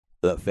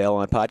the Fail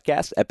On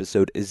Podcast,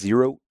 episode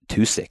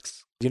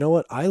 026. You know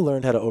what? I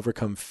learned how to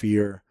overcome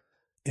fear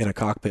in a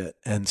cockpit.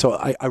 And so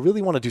I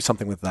really want to do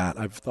something with that.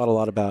 I've thought a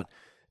lot about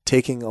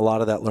taking a lot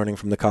of that learning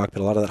from the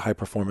cockpit, a lot of that high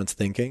performance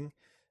thinking,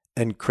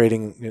 and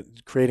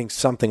creating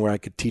something where I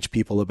could teach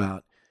people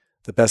about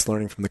the best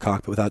learning from the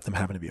cockpit without them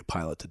having to be a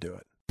pilot to do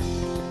it.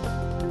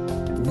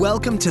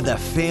 Welcome to the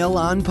Fail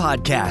On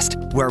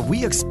Podcast, where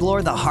we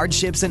explore the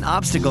hardships and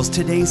obstacles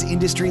today's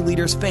industry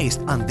leaders face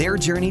on their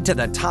journey to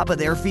the top of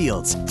their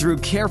fields through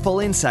careful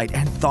insight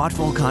and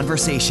thoughtful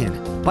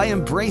conversation. By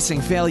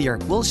embracing failure,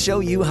 we'll show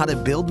you how to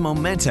build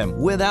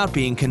momentum without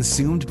being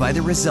consumed by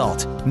the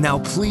result. Now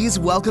please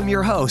welcome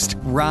your host,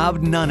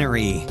 Rob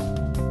Nunnery.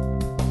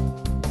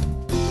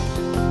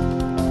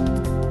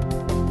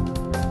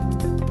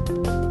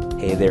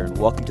 Hey there, and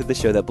welcome to the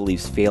show that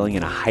believes failing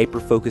in a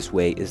hyper-focused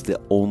way is the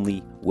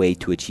only way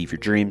to achieve your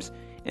dreams.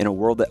 In a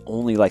world that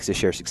only likes to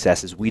share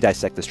successes, we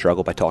dissect the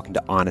struggle by talking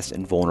to honest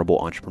and vulnerable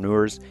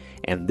entrepreneurs,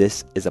 and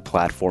this is a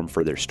platform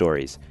for their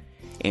stories.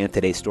 And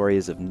today's story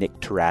is of Nick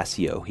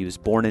Tarascio. He was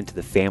born into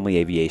the family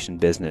aviation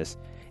business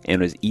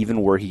and was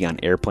even working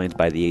on airplanes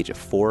by the age of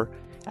 4.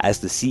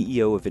 As the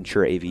CEO of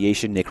Ventura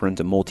Aviation, Nick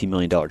runs a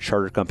multi-million-dollar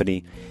charter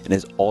company and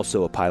is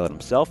also a pilot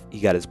himself. He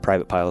got his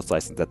private pilot's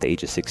license at the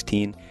age of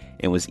 16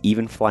 and was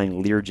even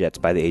flying Learjets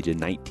by the age of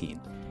 19.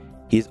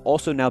 He is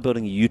also now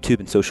building a YouTube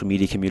and social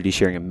media community,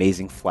 sharing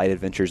amazing flight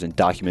adventures and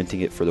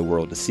documenting it for the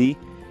world to see,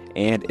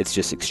 and it's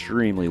just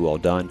extremely well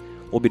done.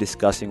 We'll be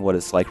discussing what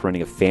it's like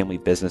running a family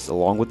business,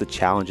 along with the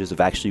challenges of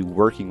actually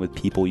working with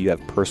people you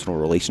have personal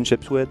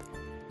relationships with.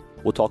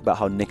 We'll talk about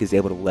how Nick is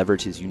able to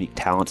leverage his unique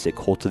talents to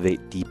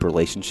cultivate deep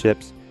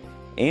relationships,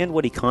 and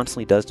what he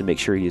constantly does to make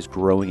sure he is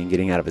growing and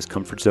getting out of his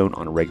comfort zone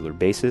on a regular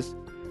basis.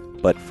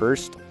 But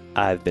first,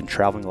 I've been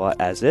traveling a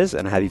lot as is,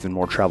 and I have even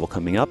more travel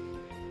coming up.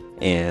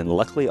 And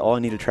luckily, all I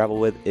need to travel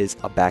with is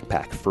a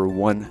backpack for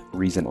one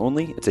reason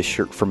only. It's a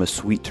shirt from a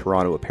sweet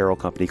Toronto apparel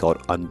company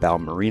called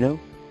Unbound Merino.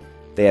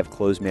 They have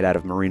clothes made out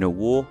of merino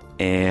wool,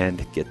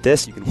 and get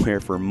this, you can wear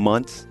it for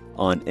months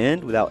on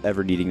end without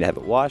ever needing to have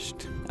it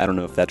washed. I don't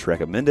know if that's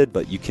recommended,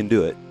 but you can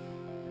do it.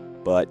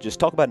 But just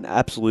talk about an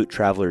absolute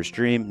traveler's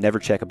dream. Never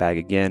check a bag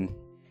again.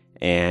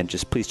 And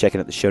just please check in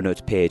at the show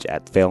notes page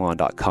at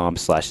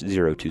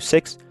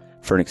failon.com/026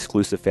 for an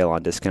exclusive Fail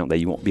On discount that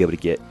you won't be able to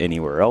get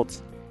anywhere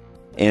else.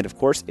 And of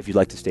course, if you'd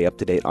like to stay up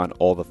to date on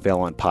all the Fail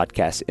On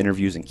podcast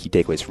interviews and key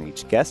takeaways from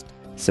each guest,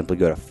 simply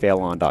go to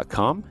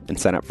failon.com and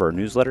sign up for our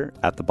newsletter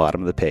at the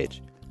bottom of the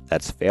page.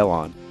 That's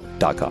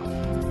failon.com.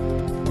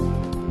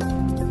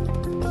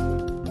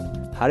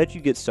 How did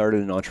you get started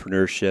in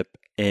entrepreneurship,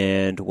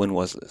 and when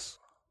was this?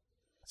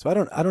 So I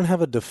don't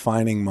have a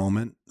defining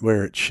moment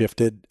where it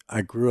shifted.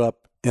 I grew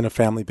up in a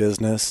family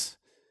business,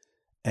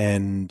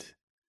 and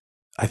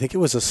I think it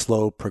was a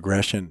slow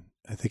progression.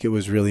 I think it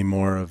was really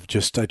more of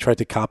just, I tried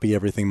to copy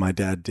everything my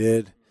dad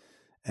did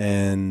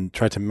and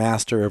tried to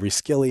master every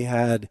skill he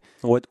had.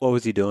 What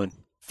was he doing?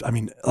 I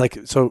mean,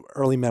 so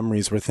early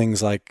memories were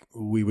things like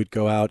we would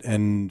go out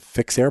and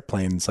fix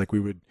airplanes. Like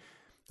we'd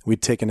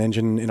take an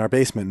engine in our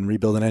basement and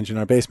rebuild an engine in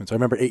our basement. So I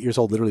remember 8 years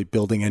old, literally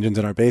building engines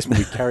in our basement.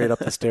 We'd carry it up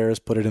the stairs,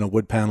 put it in a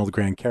wood paneled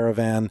Grand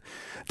Caravan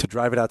to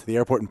drive it out to the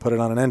airport and put it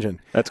on an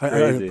engine. That's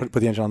crazy. Put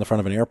the engine on the front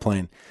of an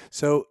airplane.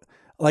 So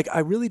I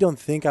really don't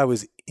think I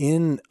was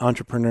in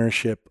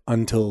entrepreneurship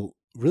until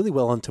really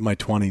well into my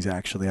 20s,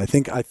 actually. I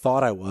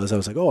thought I was. I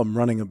was like, oh, I'm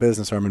running a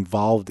business, or I'm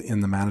involved in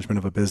the management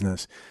of a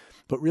business.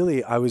 But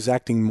really, I was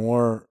acting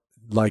more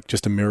like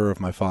just a mirror of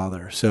my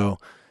father. So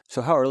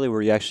how early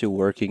were you actually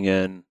working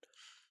in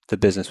the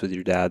business with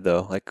your dad,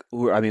 though?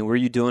 Were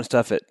you doing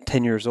stuff at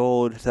 10 years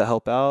old to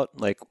help out?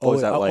 What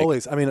was that like?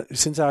 Always.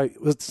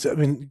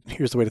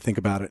 here's the way to think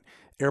about it.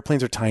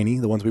 Airplanes are tiny.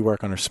 The ones we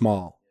work on are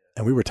small.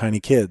 And we were tiny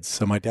kids.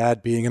 So my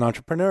dad, being an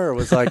entrepreneur,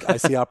 was like, I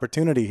see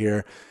opportunity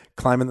here.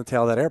 Climb in the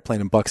tail of that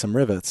airplane and buck some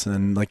rivets.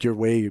 And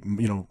we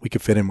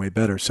could fit in way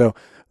better. So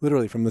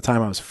literally from the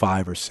time I was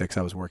 5 or 6,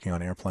 I was working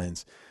on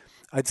airplanes.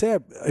 I'd say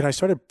I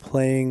started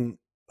playing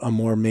a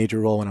more major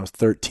role when I was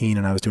 13,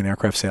 and I was doing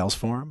aircraft sales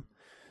for him.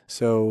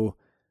 So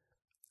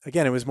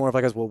again, it was more of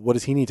well, what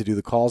does he need to do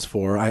the calls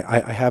for?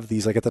 I have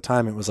these, at the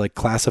time, it was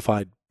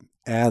classified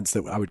ads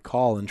that I would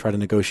call and try to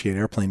negotiate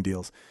airplane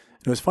deals.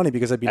 And it was funny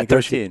because I'd be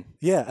negotiating. 13?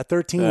 Yeah, at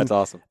 13. That's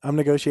awesome. I'm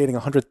negotiating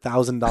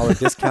 $100,000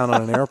 discount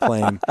on an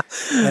airplane,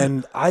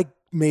 and I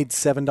made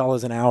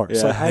 $7 an hour.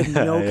 So I had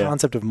no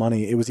concept of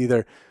money. It was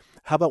either,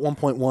 how about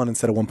 1.1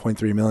 instead of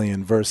 1.3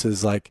 million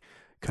versus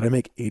could I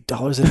make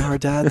 $8 an hour,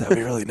 Dad? That'd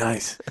be really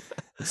nice.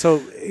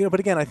 So, but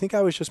again, I think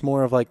I was just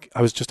more of I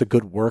was just a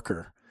good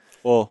worker.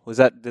 Well,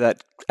 did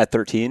that at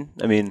 13?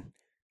 I mean,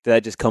 did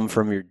that just come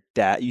from your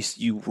dad?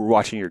 You were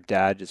watching your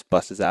dad just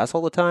bust his ass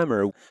all the time,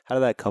 or how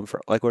did that come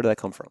from? Where did that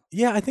come from?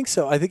 Yeah, I think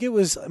so. I think it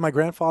was, my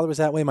grandfather was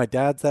that way. My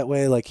dad's that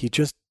way. He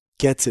just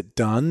gets it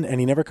done, and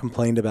he never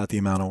complained about the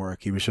amount of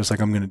work. He was just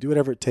I'm going to do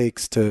whatever it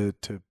takes to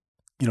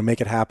make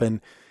it happen.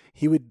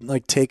 He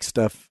would take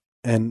stuff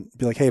and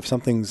be like, hey, if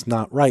something's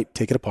not right,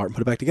 take it apart and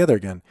put it back together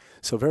again.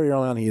 So very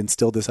early on, he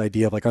instilled this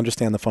idea of like,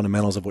 understand the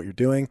fundamentals of what you're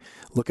doing,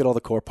 look at all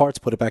the core parts,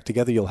 put it back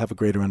together, you'll have a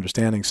greater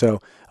understanding. So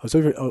I was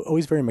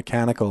always very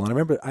mechanical. And I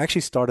remember I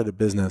actually started a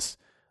business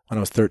when I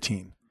was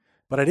 13,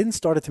 but I didn't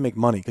start it to make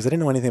money because I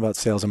didn't know anything about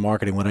sales and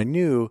marketing. What I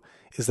knew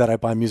is that I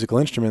buy musical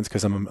instruments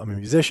because I'm a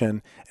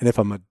musician. And if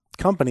I'm a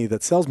company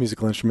that sells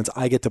musical instruments,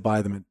 I get to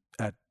buy them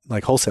at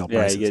like wholesale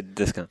prices. Yeah, you get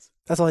discounts.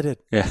 That's all I did.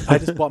 Yeah. I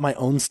just bought my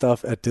own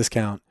stuff at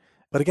discount.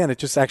 But again, it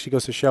just actually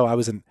goes to show I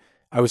was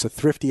a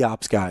thrifty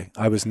ops guy.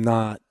 I was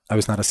not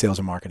a sales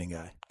or marketing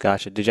guy.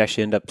 Gotcha. Did you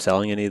actually end up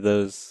selling any of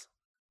those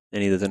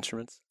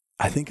instruments?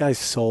 I think I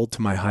sold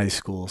to my high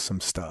school some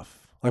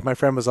stuff. Like my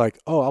friend was like,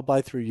 "Oh, I'll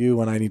buy through you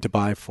when I need to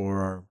buy for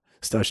our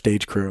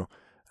stage crew."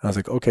 And I was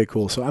like, "Okay,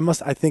 cool." So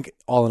I think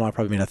all in all, I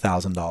probably made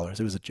 $1,000.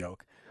 It was a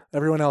joke.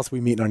 Everyone else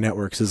we meet in our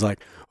networks is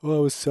like, "Oh, I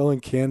was selling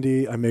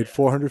candy. I made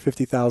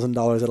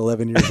 $450,000 at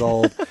 11 years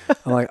old."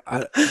 I'm like,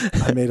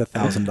 I made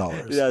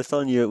 $1,000. Yeah, I was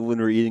telling you when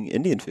we were eating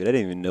Indian food, I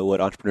didn't even know what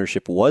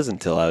entrepreneurship was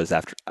until I was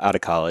out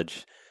of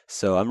college.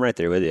 So I'm right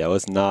there with you. I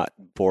was not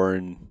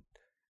born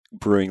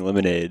brewing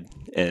lemonade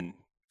and,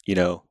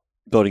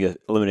 building a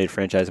lemonade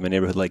franchise in my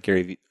neighborhood like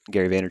Gary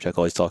Vaynerchuk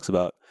always talks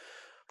about.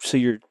 So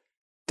you're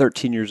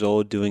 13 years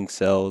old doing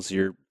sales.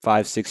 You're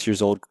 5, 6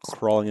 years old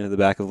crawling into the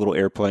back of little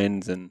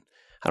airplanes and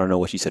I don't know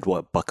what you said.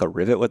 What, buck a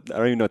rivet? I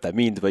don't even know what that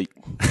means, but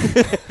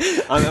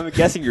I'm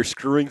guessing you're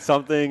screwing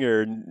something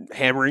or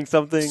hammering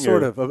something.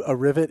 Sort of. A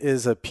rivet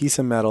is a piece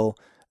of metal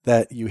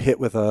that you hit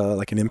with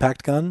an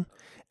impact gun,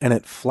 and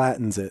it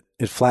flattens it.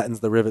 It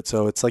flattens the rivet,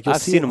 so it's like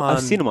I've seen them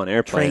on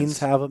airplanes. Trains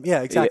have them.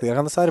 Yeah, exactly. Like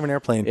on the side of an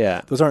airplane.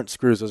 Yeah. Those aren't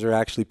screws. Those are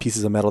actually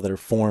pieces of metal that are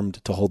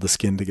formed to hold the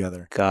skin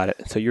together. Got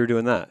it. So you were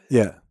doing that.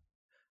 Yeah.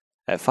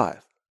 At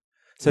 5.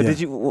 So Yeah. did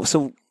you?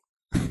 So.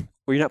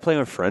 Were you not playing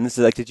with friends?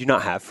 Like, did you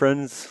not have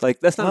friends? Like,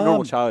 that's not a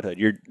normal childhood.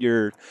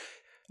 You're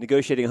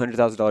negotiating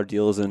 $100,000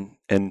 deals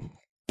and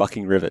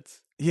bucking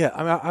rivets. Yeah,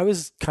 I mean, I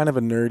was kind of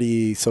a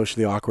nerdy,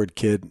 socially awkward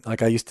kid.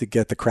 Like, I used to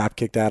get the crap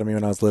kicked out of me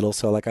when I was little.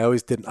 So, like,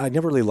 I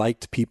never really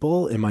liked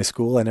people in my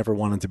school. I never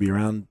wanted to be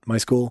around my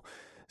school.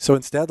 So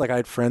instead, like, I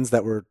had friends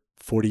that were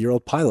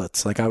 40-year-old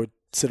pilots. Like, I would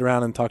sit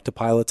around and talk to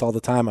pilots all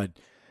the time.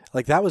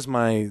 That was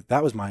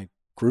my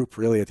group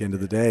really at the end of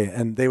the day.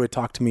 And they would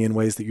talk to me in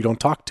ways that you don't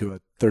talk to a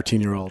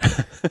 13-year-old.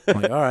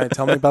 I'm like, all right,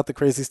 tell me about the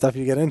crazy stuff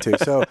you get into.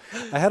 So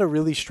I had a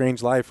really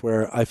strange life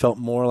where I felt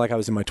more like I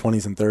was in my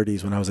 20s and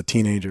 30s when I was a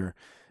teenager.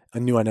 I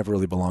knew I never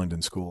really belonged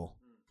in school.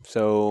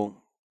 So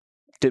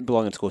didn't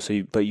belong in school.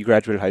 But you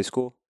graduated high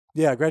school?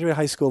 Yeah, I graduated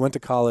high school, went to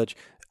college.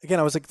 Again,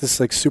 I was like this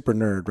super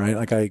nerd,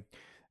 right?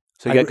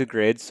 So you got good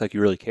grades? Like you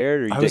really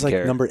cared or you didn't care? I was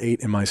like number 8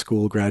 in my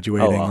school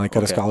graduating,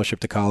 got a scholarship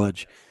to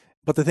college.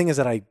 But the thing is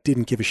that I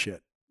didn't give a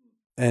shit.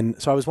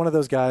 And so I was one of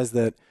those guys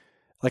that,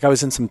 like, I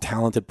was in some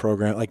talented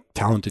program, like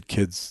talented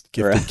kids,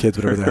 gifted kids,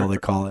 whatever the hell they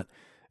call it.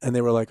 And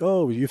they were like,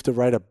 "Oh, you have to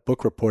write a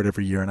book report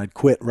every year." And I'd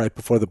quit right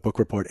before the book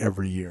report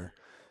every year.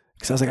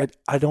 Because I was like,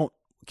 I don't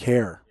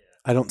care.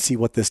 I don't see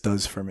what this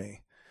does for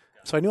me.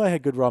 So I knew I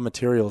had good raw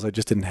materials. I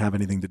just didn't have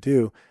anything to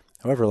do.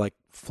 However, like,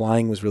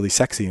 flying was really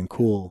sexy and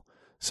cool.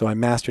 So I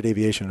mastered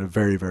aviation at a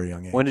very, very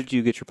young age. When did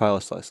you get your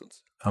pilot's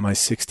license? On my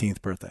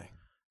 16th birthday.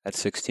 At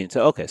 16.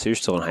 So you're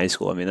still in high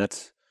school. I mean,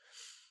 that's...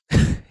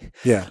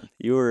 Yeah.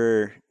 You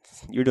were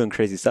doing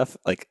crazy stuff.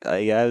 Like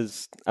I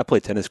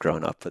played tennis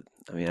growing up, but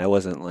I mean I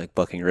wasn't like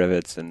bucking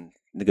rivets and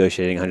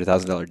negotiating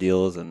 $100,000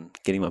 deals and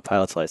getting my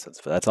pilot's license.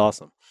 But that's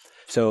awesome.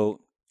 So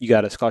you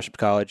got a scholarship to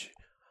college.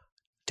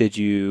 Did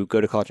you go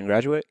to college and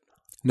graduate?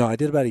 No, I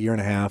did about a year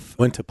and a half.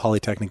 Went to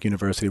Polytechnic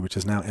University, which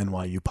is now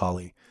NYU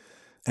Poly.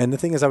 And the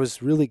thing is, I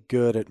was really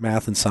good at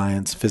math and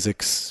science,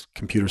 physics,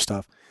 computer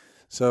stuff.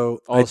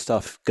 So all the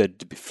stuff good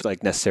to be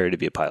like necessary to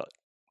be a pilot,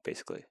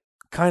 basically.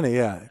 Kind of,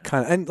 yeah.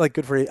 And like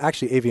good for,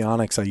 actually,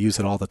 avionics, I use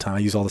it all the time. I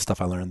use all the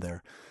stuff I learned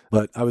there.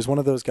 But I was one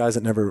of those guys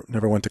that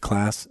never went to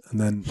class and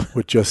then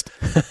would just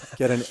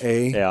get an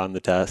A. Yeah, on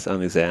the test, on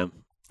the exam.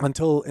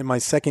 Until in my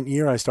second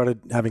year, I started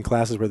having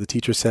classes where the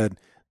teacher said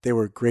they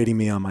were grading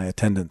me on my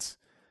attendance.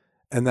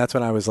 And that's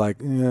when I was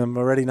like, I'm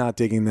already not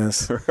digging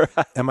this.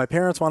 And my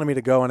parents wanted me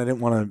to go and I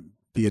didn't want to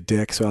be a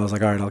dick. So I was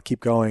like, all right, I'll keep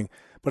going.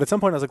 But at some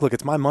point I was like, look,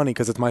 it's my money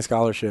because it's my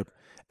scholarship.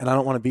 And I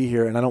don't want to be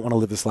here and I don't want to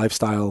live this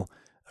lifestyle.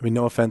 I mean,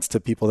 no offense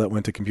to people that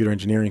went to computer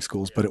engineering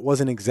schools, but it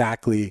wasn't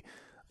exactly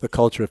the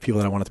culture of people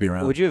that I wanted to be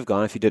around. Would you have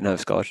gone if you didn't have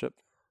a scholarship?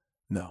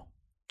 No.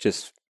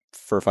 Just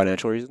for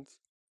financial reasons?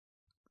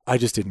 I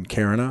just didn't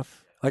care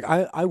enough. Like,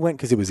 I went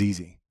because it was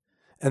easy.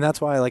 And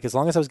that's why, like, as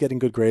long as I was getting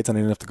good grades and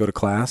I didn't have to go to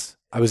class,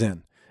 I was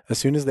in. As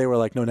soon as they were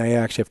like, no, now you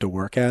actually have to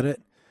work at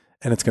it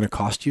and it's going to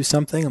cost you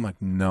something, I'm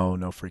like, no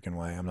freaking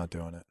way. I'm not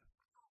doing it.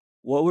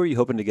 What were you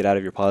hoping to get out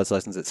of your pilot's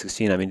license at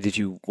 16? I mean, did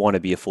you want to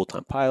be a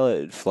full-time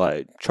pilot,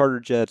 fly charter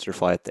jets, or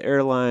fly at the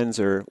airlines,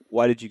 or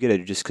why did you get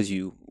it? Just because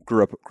you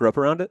grew up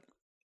around it?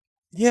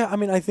 Yeah, I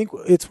mean, I think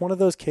it's one of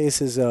those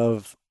cases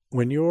of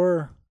when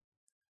you're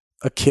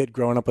a kid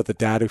growing up with a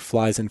dad who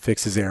flies and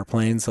fixes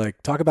airplanes.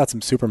 Like, talk about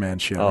some Superman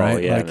shit, Oh,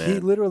 right? yeah, like, he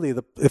man. literally,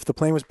 if the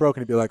plane was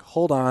broken, he'd be like,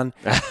 hold on,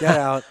 get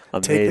out,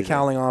 take the Amazing.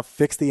 cowling off,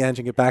 fix the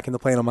engine, get back in the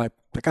plane. I'm like,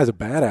 that guy's a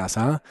badass,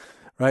 huh?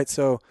 Right?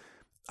 So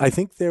I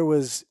think there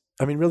was,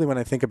 I mean, really, when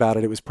I think about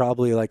it, it was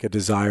probably like a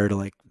desire to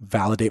like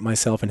validate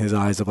myself in his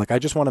eyes of like, I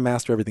just want to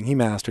master everything he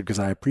mastered because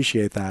I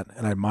appreciate that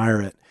and I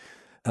admire it.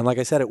 And like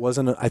I said, it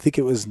wasn't, I think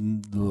it was,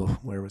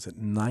 where was it?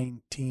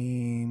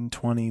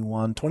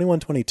 1921, 21,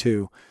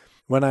 22,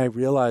 when I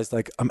realized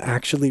like I'm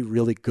actually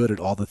really good at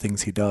all the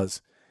things he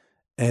does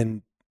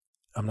and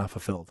I'm not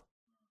fulfilled.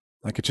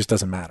 Like, it just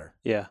doesn't matter.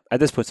 Yeah.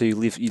 At this point, so you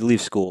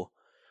leave school.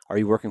 Are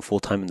you working full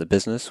time in the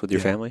business with your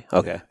Yeah. family?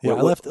 Okay. Yeah.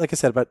 I left, like I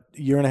said, about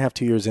a year and a half,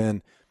 2 years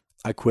in,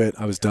 I quit.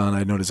 I was done. I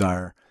had no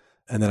desire.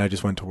 And then I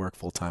just went to work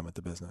full time with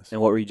the business. And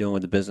what were you doing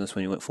with the business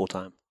when you went full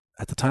time?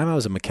 At the time, I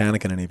was a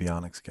mechanic and an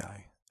avionics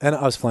guy. And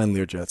I was flying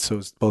Learjets. So it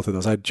was both of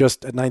those.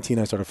 At 19,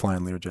 I started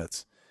flying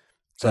Learjets.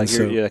 So And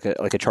like you're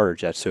like a charter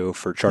jet. So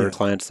for charter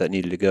clients that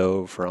needed to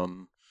go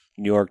from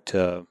New York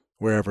to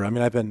wherever. I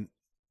mean, I've been,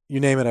 you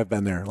name it, I've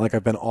been there. Like,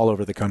 I've been all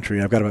over the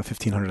country. I've got about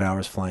 1,500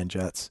 hours flying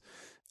jets.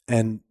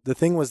 And the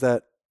thing was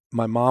that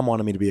my mom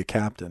wanted me to be a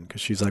captain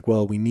because she's like,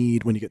 well, we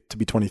need, when you get to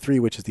be 23,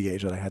 which is the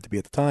age that I had to be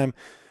at the time,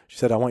 she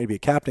said, I want you to be a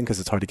captain because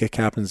it's hard to get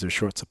captains. There's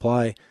short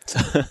supply.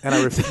 And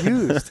I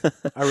refused.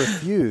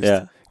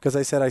 Yeah. Because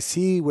I said, I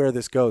see where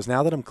this goes.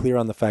 Now that I'm clear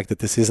on the fact that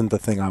this isn't the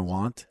thing I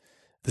want,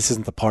 this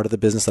isn't the part of the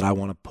business that I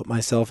want to put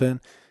myself in,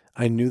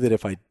 I knew that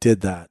if I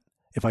did that,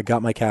 if I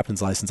got my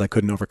captain's license, I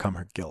couldn't overcome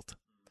her guilt.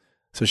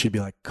 So she'd be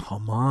like,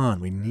 come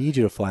on, we need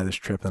you to fly this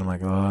trip. And I'm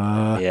like,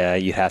 Yeah,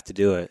 you have to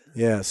do it.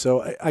 Yeah.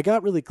 So I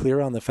got really clear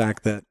on the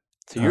fact that.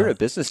 So you're a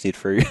business need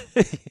for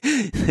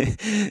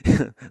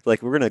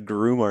like, we're going to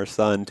groom our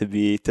son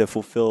to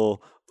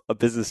fulfill a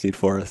business need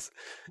for us.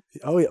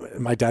 Oh, yeah.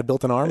 My dad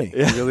built an army.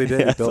 Yeah. He really did.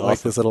 Yeah, He built like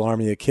awesome. this little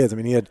army of kids. I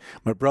mean,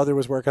 my brother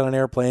was working on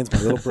airplanes. My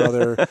little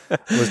brother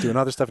was doing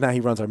other stuff. Now he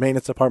runs our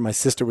maintenance department. My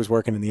sister was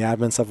working in the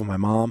admin stuff with my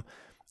mom.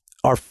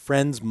 Our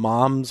friends'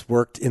 moms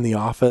worked in the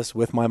office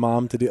with my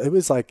mom to do. It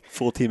was like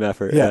Full team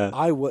effort. yeah,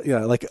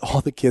 Yeah. like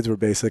all the kids were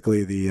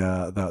basically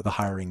the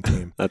hiring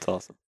team. That's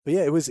awesome. But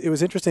yeah, it was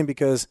interesting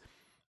because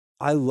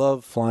I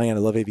love flying and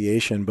I love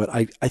aviation, but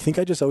I think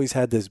I just always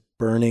had this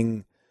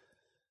burning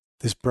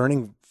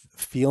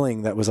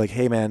feeling that was like,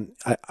 hey man,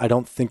 I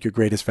don't think your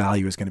greatest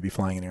value is going to be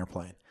flying an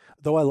airplane.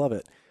 Though I love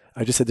it.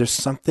 I just said there's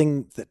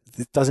something that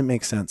doesn't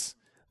make sense.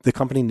 The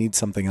company needs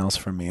something else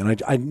from me.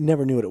 And I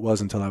never knew what it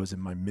was until I was in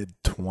my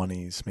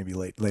mid-20s, maybe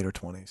later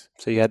 20s.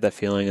 So you had that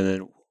feeling, and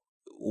then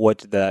what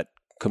did that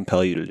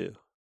compel you to do?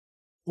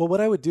 Well, what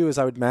I would do is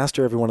I would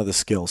master every one of the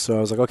skills. So I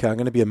was like, okay, I'm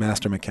going to be a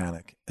master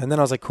mechanic. And then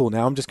I was like, cool,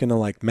 now I'm just going to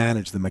like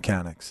manage the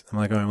mechanics. I'm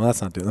like, all right, well,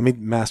 that's not doing it. Let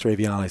me master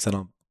avionics, and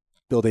I'll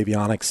build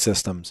avionics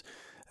systems.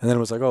 And then it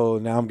was like, oh,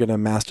 now I'm going to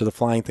master the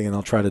flying thing, and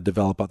I'll try to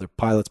develop other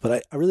pilots.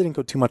 But I really didn't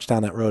go too much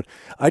down that road.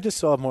 I just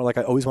saw it more like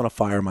I always want to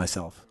fire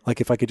myself. Like,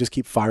 if I could just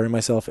keep firing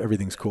myself,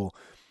 everything's cool.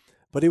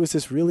 But it was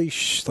this really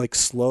like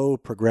slow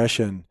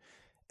progression.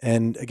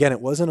 And again,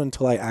 it wasn't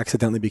until I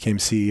accidentally became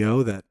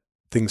CEO that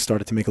things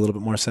started to make a little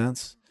bit more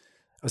sense.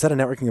 I was at a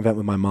networking event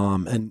with my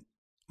mom, and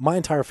my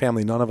entire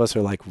family, none of us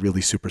are like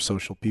really super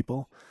social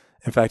people.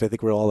 In fact, I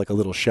think we're all like a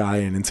little shy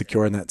and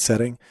insecure in that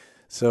setting.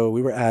 So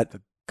we were at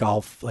the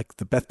golf, like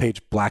the Bethpage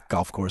Black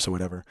golf course or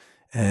whatever.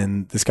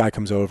 And this guy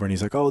comes over and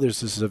he's like, oh,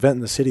 there's this event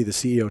in the city, the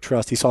CEO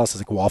Trust. He saw us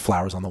as like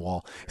wallflowers on the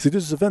wall. He's like,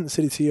 there's this event in the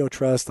city, CEO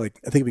Trust. Like,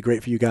 I think it'd be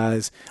great for you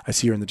guys. I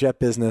see you're in the jet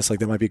business. Like,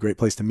 that might be a great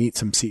place to meet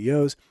some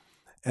CEOs.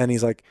 And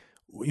he's like,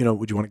 you know,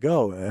 would you want to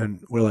go?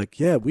 And we're like,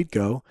 yeah, we'd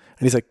go.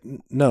 And he's like,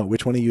 no,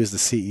 which one of you is the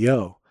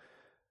CEO?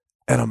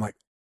 And I'm like,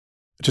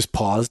 just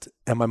paused.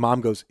 And my mom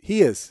goes,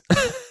 he is.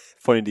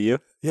 Pointing to you?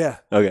 Yeah.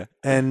 Okay.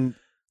 And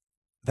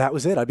that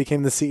was it. I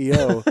became the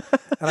CEO.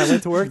 And I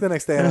went to work the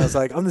next day and I was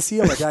like, I'm the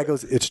CEO. My dad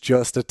goes, it's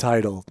just a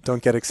title.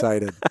 Don't get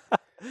excited.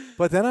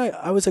 But then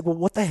I was like, well,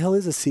 what the hell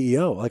is a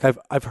CEO? Like,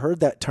 I've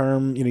heard that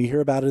term. You know, you hear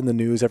about it in the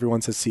news.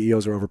 Everyone says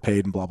CEOs are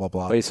overpaid and blah, blah,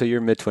 blah. Wait, so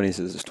you're mid-20s.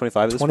 Is this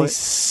 25 at this point?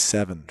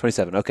 27.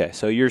 27. Okay.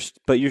 So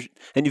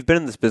and you've been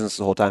in this business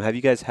the whole time. Have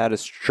you guys had a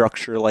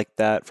structure like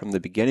that from the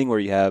beginning where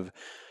you have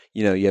a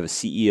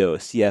CEO, a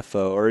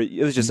CFO, or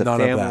it was just a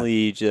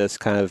family, just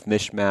kind of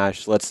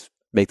mishmash? Let's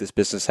make this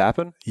business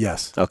happen?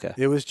 Yes. Okay.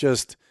 It was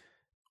just,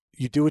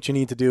 you do what you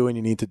need to do and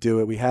you need to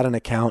do it. We had an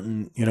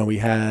accountant, we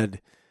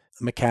had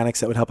mechanics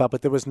that would help out,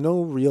 but there was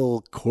no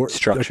real corporate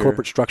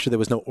structure. There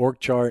was no org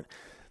chart.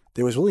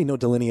 There was really no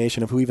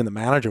delineation of who even the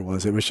manager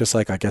was. It was just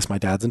like, I guess my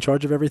dad's in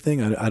charge of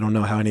everything. I don't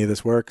know how any of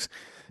this works.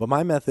 But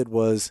my method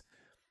was,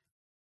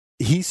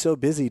 he's so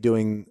busy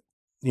doing,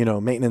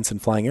 maintenance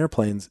and flying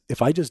airplanes.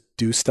 If I just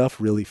do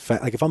stuff really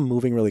fast, like if I'm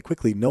moving really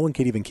quickly, no one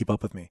could even keep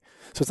up with me.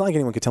 So it's not like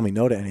anyone could tell me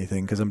no to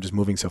anything because I'm just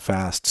moving so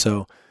fast.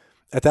 So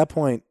at that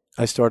point,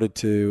 I started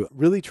to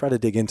really try to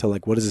dig into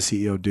like, what does a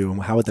CEO do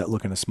and how would that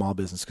look in a small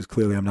business? Because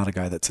clearly I'm not a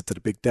guy that sits at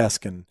a big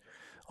desk and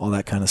all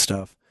that kind of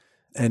stuff.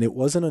 And it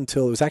wasn't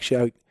until it was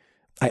actually,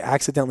 I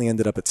accidentally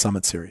ended up at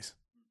Summit Series,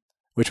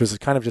 which was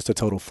kind of just a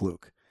total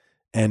fluke.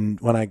 And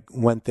when I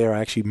went there,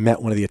 I actually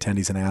met one of the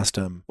attendees and asked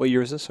him, What year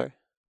was this? Sorry.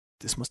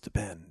 this must have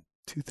been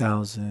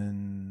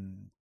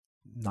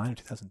 2009 or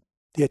 2000.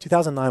 Yeah,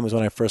 2009 was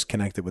when I first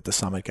connected with the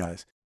Summit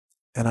guys.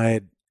 And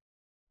I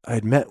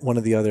had met one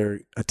of the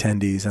other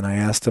attendees and I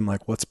asked him,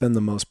 like, what's been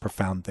the most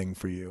profound thing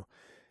for you?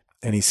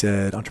 And he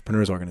said,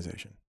 Entrepreneurs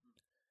Organization.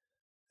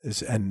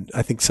 And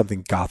I think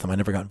something Gotham. I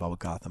never got involved with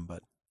Gotham,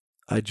 but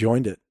I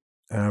joined it.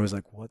 And I was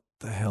like, what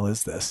the hell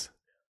is this?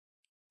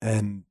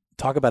 And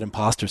talk about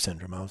imposter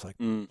syndrome. I was like,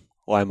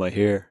 why am I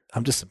here?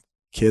 I'm just a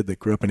kid that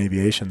grew up in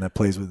aviation that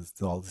plays with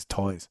all these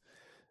toys.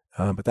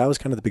 But that was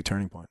kind of the big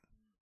turning point.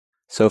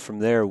 So from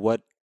there,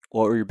 what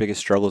were your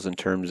biggest struggles in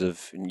terms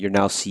of, you're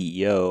now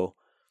CEO?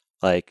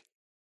 Like,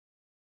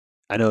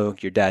 I know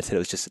your dad said it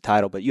was just a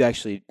title, but you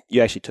actually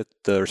took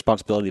the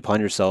responsibility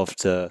upon yourself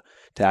to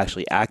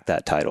actually act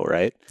that title,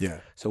 right? Yeah.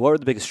 So what were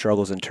the biggest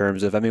struggles in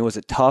terms of, I mean, was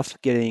it tough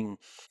getting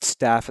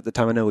staff at the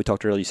time? I know we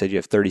talked earlier, you said you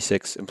have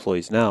 36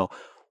 employees now.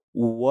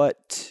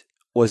 What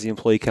was the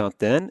employee count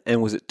then?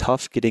 And was it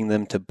tough getting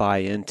them to buy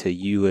into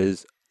you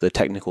as the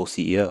technical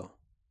CEO?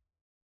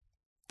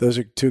 Those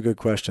are two good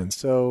questions.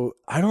 So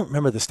I don't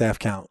remember the staff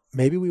count.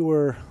 Maybe we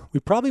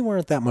probably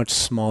weren't that much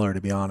smaller,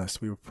 to be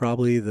honest. We were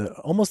probably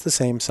almost the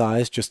same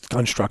size, just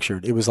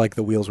unstructured. It was like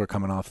the wheels were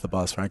coming off the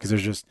bus, right? Because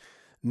there's just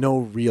no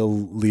real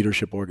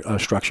leadership or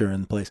structure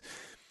in place.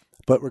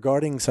 But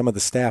regarding some of the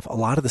staff, a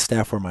lot of the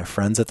staff were my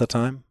friends at the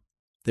time.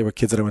 They were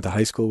kids that I went to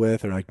high school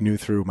with or like knew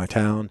through my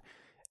town,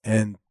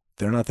 and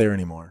they're not there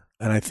anymore.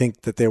 And I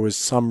think that there was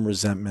some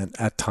resentment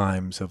at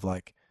times of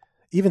like,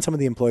 even some of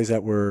the employees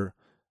that were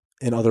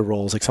in other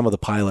roles, like some of the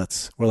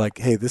pilots were like,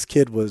 hey, this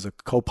kid was a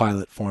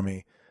co-pilot for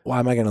me. Why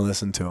am I going to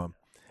listen to him?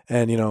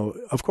 And,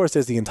 of course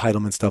there's the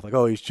entitlement stuff like,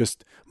 oh, he's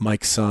just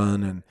Mike's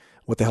son and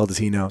what the hell does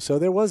he know? So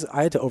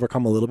I had to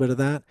overcome a little bit of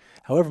that.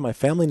 However, my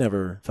family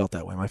never felt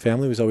that way. My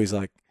family was always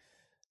like,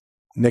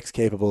 Nick's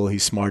capable,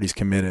 he's smart, he's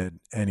committed,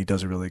 and he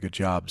does a really good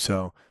job.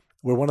 So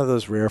we're one of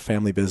those rare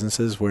family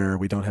businesses where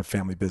we don't have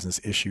family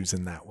business issues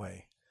in that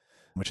way,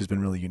 which has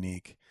been really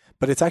unique.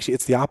 But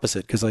it's the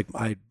opposite, because like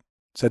I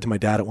said to my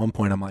dad at one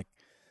point, I'm like,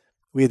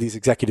 we had these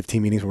executive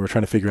team meetings where we're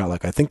trying to figure out,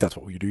 like, I think that's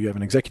what we do. You have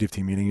an executive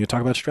team meeting, you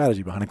talk about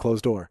strategy behind a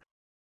closed door.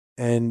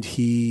 And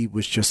he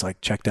was just like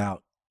checked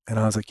out. And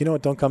I was like, you know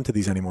what, don't come to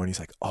these anymore. And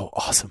he's like, oh,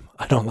 awesome.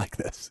 I don't like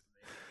this.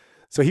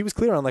 So he was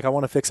clear on like, I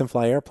want to fix and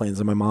fly airplanes.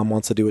 And my mom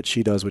wants to do what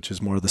she does, which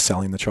is more of the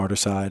selling, the charter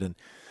side. And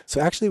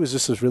so actually it was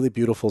just this really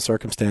beautiful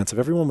circumstance of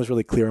everyone was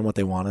really clear on what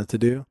they wanted to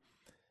do.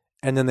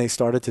 And then they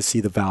started to see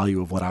the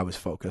value of what I was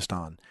focused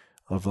on,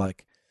 of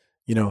like,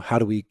 how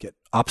do we get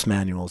ops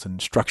manuals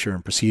and structure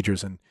and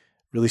procedures and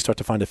really start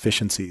to find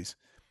efficiencies.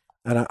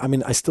 And I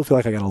mean, I still feel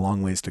like I got a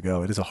long ways to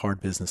go. It is a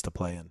hard business to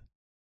play in.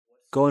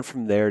 Going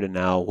from there to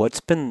now, what's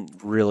been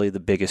really the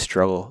biggest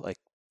struggle? Like,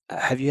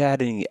 have you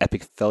had any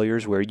epic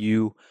failures where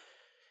you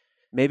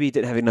maybe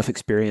didn't have enough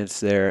experience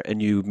there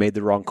and you made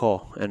the wrong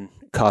call and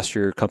cost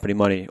your company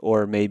money,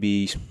 or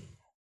maybe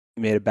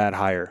made a bad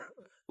hire?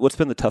 What's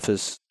been the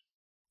toughest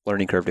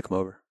learning curve to come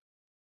over?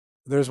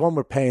 There's one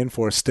we're paying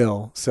for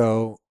still.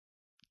 So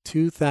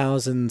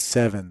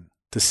 2007,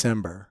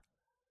 December,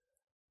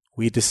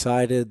 we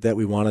decided that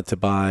we wanted to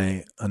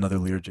buy another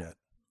Learjet.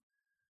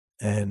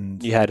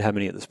 And you had how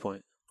many at this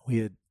point? We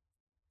had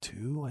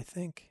two, I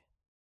think.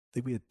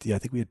 I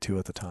think we had two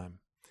at the time.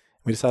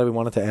 We decided we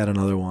wanted to add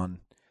another one.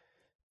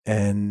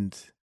 And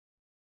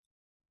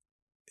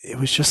it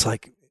was just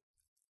like,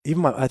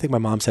 I think my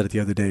mom said it the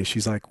other day.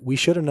 She's like, we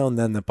should have known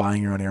then that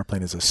buying your own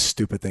airplane is a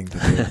stupid thing to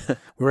do.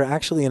 We were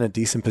actually in a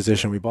decent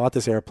position. We bought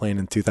this airplane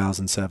in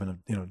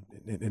 2007,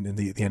 in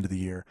the end of the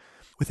year.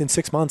 Within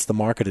 6 months, the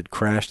market had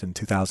crashed in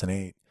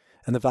 2008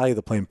 and the value of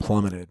the plane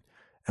plummeted.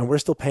 And we're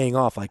still paying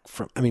off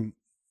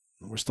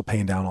we're still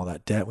paying down all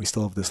that debt. We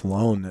still have this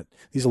loan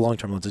these are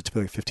long-term loans. It's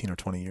typically 15 or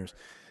 20 years.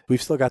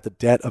 We've still got the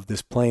debt of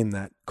this plane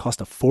that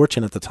cost a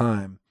fortune at the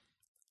time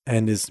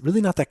and is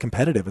really not that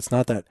competitive. It's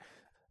not that.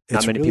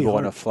 Not many people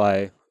want to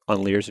fly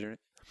on Lears.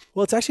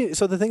 Well, it's actually,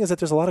 so the thing is that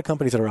there's a lot of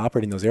companies that are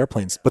operating those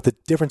airplanes, but the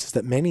difference is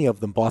that many of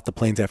them bought the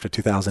planes after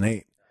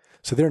 2008.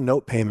 So their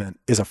note payment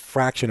is a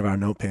fraction of our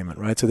note payment,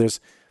 right? So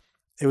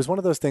it was one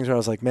of those things where I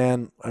was like,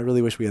 man, I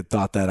really wish we had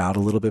thought that out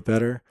a little bit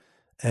better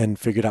and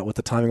figured out what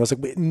the timing was.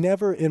 Like, but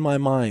never in my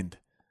mind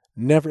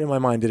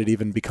did it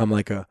even become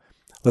like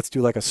let's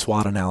do like a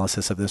SWOT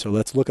analysis of this, or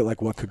let's look at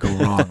like what could go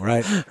wrong,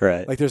 right?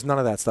 Right. Like there's none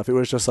of that stuff. It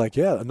was just like,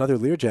 yeah, another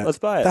Learjet. Let's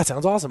buy it. That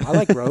sounds awesome. I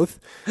like growth.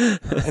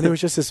 And it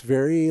was just this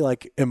very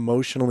like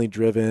emotionally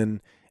driven,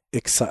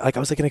 like I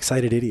was like an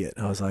excited idiot.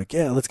 I was like,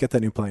 yeah, let's get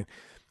that new plane.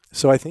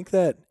 So I think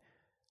that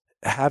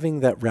having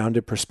that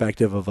rounded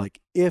perspective of like,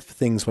 if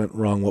things went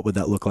wrong, what would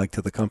that look like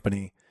to the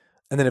company?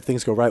 And then if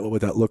things go right, what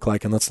would that look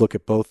like? And let's look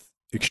at both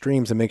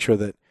extremes and make sure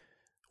that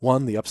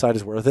one, the upside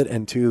is worth it,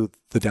 and two,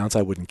 the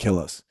downside wouldn't kill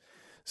us.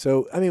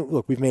 So, I mean,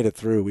 look, we've made it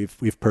through.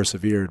 We've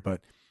persevered,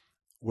 but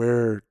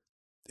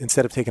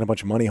instead of taking a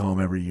bunch of money home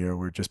every year,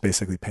 we're just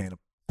basically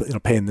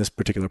paying this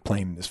particular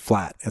plane is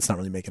flat. It's not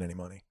really making any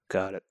money.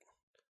 Got it.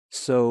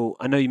 So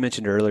I know you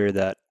mentioned earlier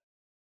that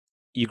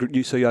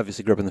so you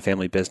obviously grew up in the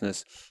family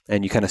business,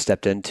 and you kind of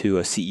stepped into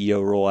a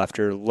CEO role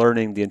after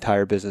learning the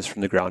entire business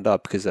from the ground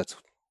up because that's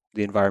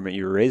the environment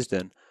you were raised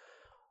in.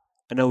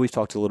 I know we've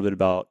talked a little bit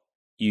about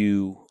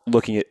you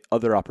looking at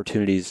other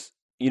opportunities,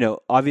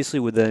 obviously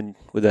within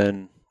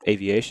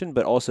aviation,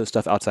 but also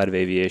stuff outside of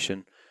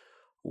aviation.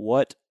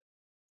 What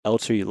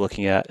else are you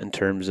looking at in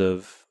terms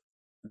of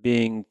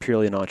being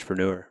purely an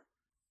entrepreneur?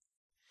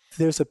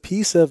 There's a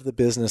piece of the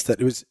business that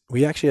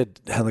we actually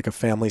had like a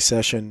family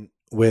session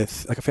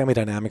with like a family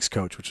dynamics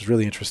coach, which was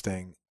really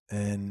interesting.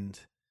 And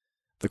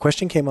the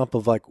question came up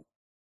of like,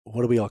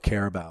 what do we all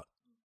care about?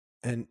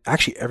 And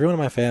actually everyone in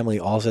my family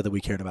all said that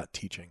we cared about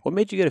teaching. What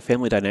made you get a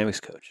family dynamics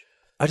coach?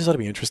 I just thought it'd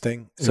be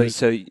interesting. So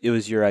it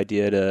was your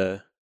idea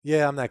to...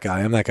 Yeah, I'm that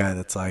guy. I'm that guy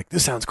that's like,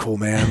 this sounds cool,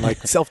 man. Like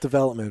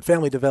self-development,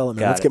 family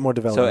development. Let's get more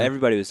development. So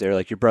everybody was there,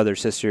 like your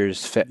brothers,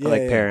 sisters,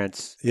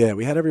 parents. Yeah,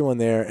 we had everyone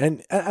there.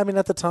 And I mean,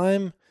 at the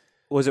time...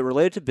 Was it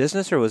related to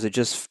business or was it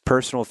just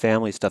personal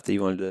family stuff that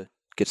you wanted to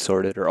get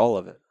sorted, or all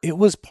of it? It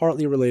was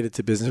partly related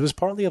to business. It was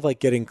partly of like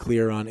getting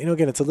clear on,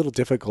 again, it's a little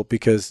difficult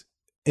because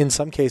in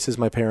some cases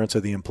my parents are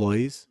the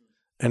employees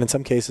and in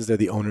some cases they're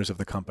the owners of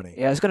the company.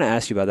 Yeah, I was going to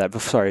ask you about that,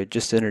 but sorry,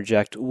 just to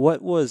interject.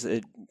 What was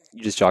it?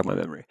 You just jogged my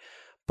memory.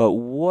 But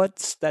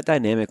what's that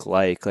dynamic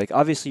like? Like,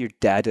 obviously your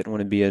dad didn't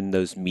want to be in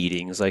those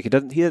meetings. Like, he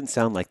doesn't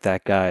sound like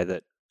that guy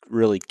that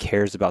really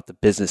cares about the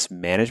business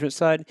management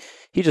side.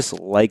 He just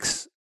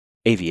likes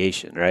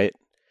aviation, right?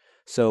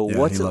 So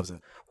Yeah, he loves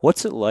it.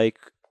 What's it like,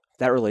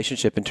 that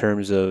relationship, in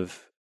terms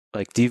of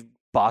like, do you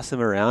boss him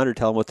around or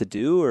tell him what to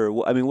do,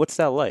 or I mean, what's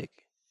that like?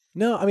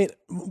 No, I mean,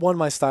 one,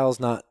 my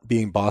style's not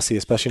being bossy,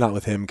 especially not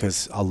with him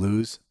because I'll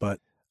lose. But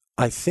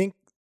I think,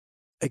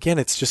 again,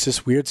 it's just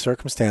this weird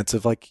circumstance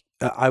of like,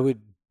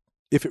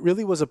 if it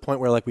really was a point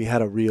where like we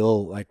had a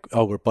real like,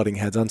 oh, we're butting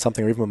heads on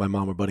something, or even with my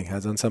mom, we're butting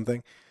heads on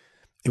something.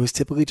 It was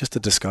typically just a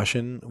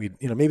discussion.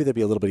 Maybe there'd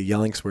be a little bit of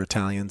yelling because we're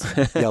Italians.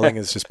 Yelling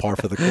is just par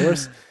for the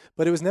course.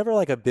 But it was never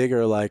like a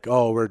bigger like,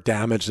 oh, we're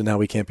damaged and now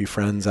we can't be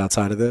friends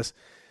outside of this.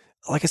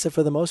 Like I said,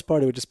 for the most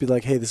part, it would just be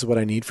like, hey, this is what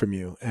I need from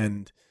you.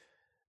 And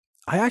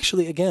I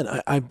actually,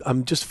 again,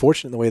 I'm just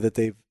fortunate in the way that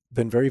they've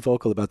been very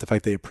vocal about the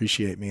fact they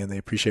appreciate me and they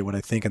appreciate what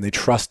I think and they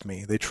trust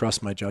me. They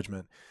trust my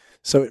judgment.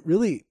 So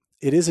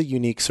it is a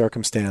unique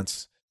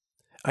circumstance.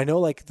 I know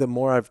like the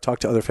more I've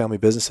talked to other family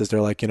businesses,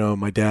 they're like,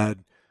 my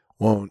dad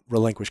won't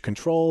relinquish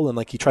control and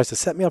like he tries to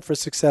set me up for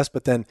success,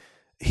 but then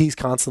he's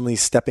constantly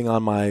stepping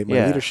on my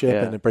leadership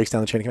and it breaks down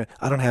the chain of command.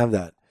 I don't have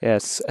that. Yeah,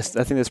 I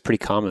think that's pretty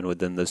common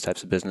within those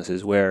types of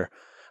businesses where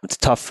it's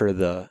tough for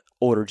the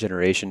older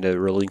generation to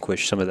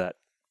relinquish some of that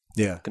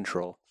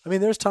control. I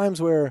mean, there's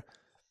times where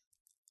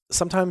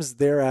sometimes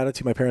their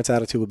attitude, my parents'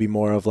 attitude would be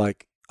more of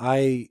like,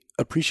 I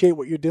appreciate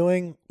what you're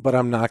doing, but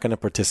I'm not going to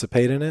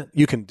participate in it.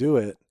 You can do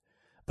it,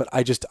 but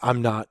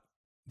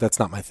that's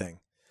not my thing.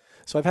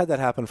 So I've had that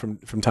happen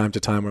from time to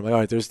time where I'm like, all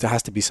right, there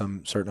has to be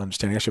some certain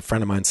understanding. Actually, a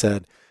friend of mine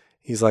said,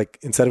 he's like,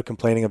 instead of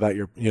complaining about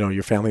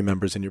your family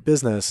members in your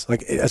business,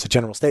 like as a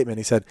general statement,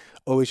 he said,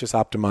 always just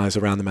optimize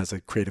around them as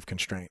a creative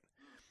constraint.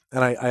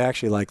 And I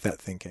actually like that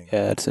thinking.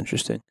 Yeah, that's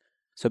interesting.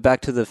 So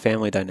back to the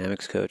family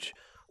dynamics coach,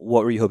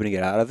 what were you hoping to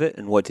get out of it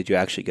and what did you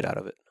actually get out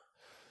of it?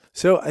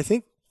 So I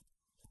think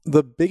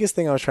the biggest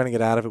thing I was trying to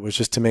get out of it was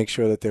just to make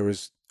sure that there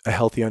was a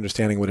healthy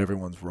understanding of what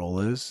everyone's role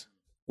is.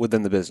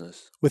 Within the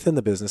business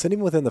and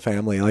even within the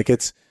family. Like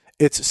it's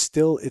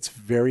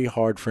very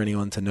hard for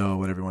anyone to know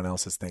what everyone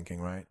else is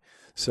thinking, right?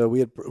 So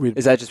we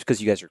is that just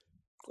because you guys are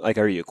like,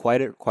 are you a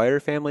quieter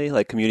family,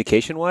 like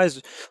communication wise?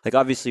 Like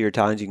obviously your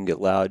times you can get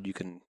loud, you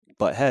can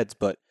butt heads,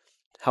 but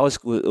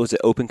was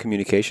it open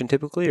communication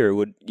typically, or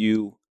would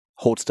you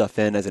hold stuff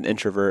in as an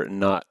introvert and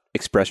not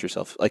express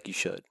yourself like you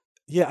should?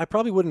 Yeah, I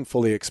probably wouldn't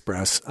fully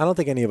express. I don't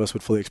think any of us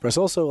would fully express.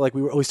 Also, like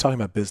we were always talking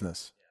about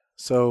business.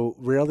 So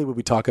rarely would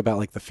we talk about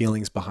like the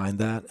feelings behind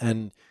that.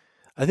 And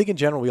I think in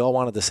general, we all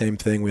wanted the same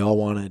thing. We all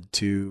wanted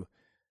to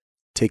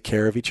take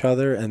care of each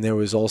other. And there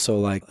was also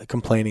like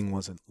complaining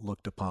wasn't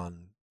looked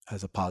upon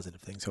as a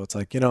positive thing. So it's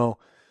like,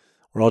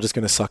 we're all just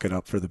going to suck it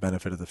up for the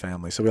benefit of the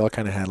family. So we all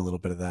kind of had a little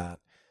bit of that.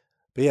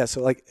 But yeah,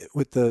 so like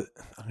with the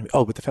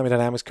family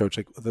dynamics coach,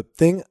 like the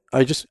thing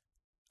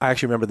I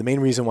actually remember the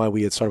main reason why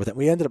we had started with that.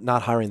 We ended up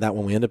not hiring that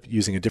one. We ended up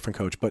using a different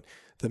coach. But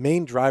the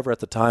main driver at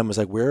the time was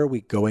like, where are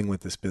we going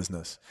with this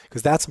business?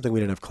 Because that's something we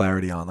didn't have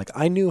clarity on. Like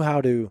I knew how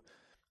to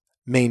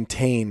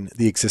maintain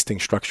the existing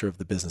structure of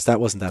the business. That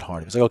wasn't that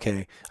hard. It was like,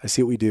 okay, I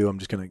see what we do. I'm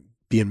just going to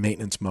be in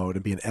maintenance mode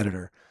and be an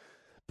editor.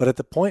 But at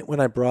the point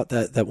when I brought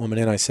that woman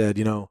in, I said,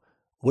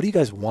 what do you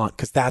guys want?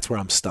 Because that's where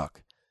I'm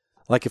stuck.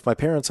 Like if my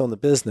parents own the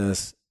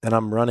business and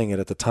I'm running it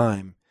at the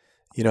time,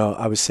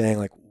 I was saying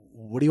like,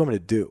 what do you want me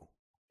to do?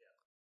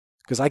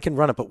 Because I can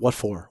run it, but what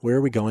for? Where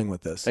are we going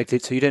with this? Like,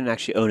 so you didn't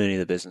actually own any of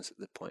the business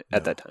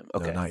at that time?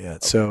 Okay. No, not yet.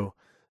 Okay. So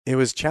it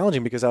was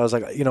challenging because I was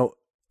like,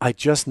 I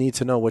just need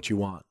to know what you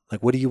want.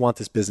 Like, what do you want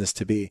this business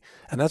to be?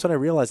 And that's when I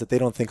realized that they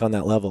don't think on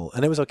that level.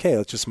 And it was okay.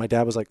 It's just my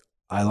dad was like,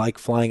 I like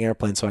flying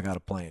airplanes, so I got a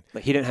plane.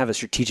 But he didn't have a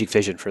strategic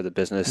vision for the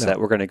business that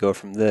we're going to go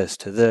from this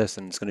to this,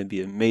 and it's going to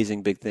be an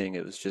amazing big thing.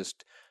 It was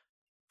just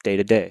day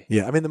to day.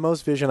 Yeah. I mean, the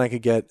most vision I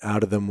could get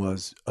out of them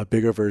was a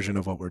bigger version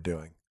of what we're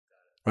doing.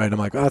 Right. I'm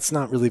like, oh, it's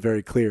not really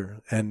very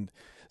clear. And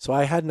so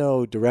I had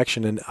no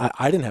direction, and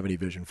I didn't have any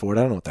vision for it.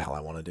 I don't know what the hell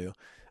I want to do.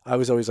 I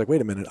was always like,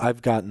 wait a minute,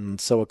 I've gotten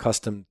so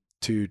accustomed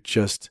to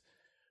just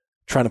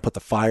trying to put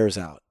the fires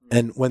out.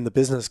 And when the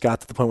business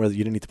got to the point where you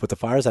didn't need to put the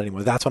fires out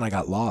anymore, that's when I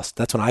got lost.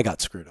 That's when I got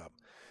screwed up.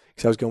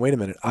 Because I was going, wait a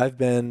minute, I've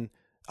been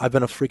a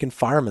freaking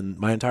fireman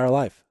my entire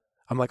life.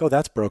 I'm like, oh,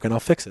 that's broken, I'll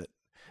fix it.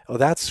 Oh,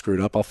 that's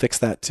screwed up, I'll fix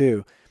that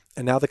too.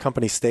 And now the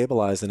company's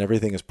stabilized and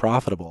everything is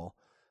profitable.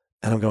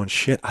 And I'm going,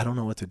 shit, I don't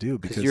know what to do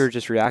Because you're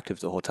just reactive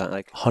the whole time.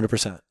 Like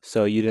 100%.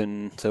 So you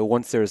didn't. So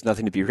once there was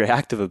nothing to be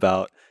reactive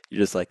about,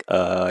 you're just like,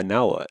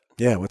 now what?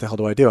 Yeah, what the hell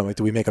do I do? I'm like,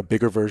 do we make a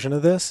bigger version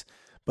of this?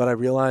 But I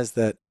realized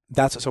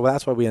that's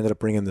why we ended up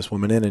bringing this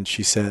woman in, and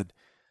she said,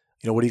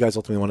 what do you guys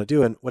ultimately want to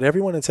do? And what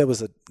everyone had said was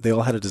that they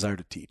all had a desire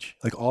to teach.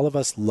 Like all of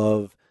us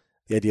love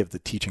the idea of the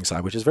teaching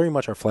side, which is very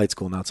much our flight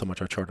school, not so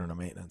much our charter and our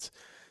maintenance.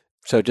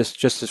 So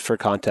just as for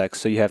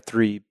context, so you have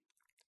three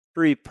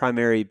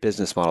primary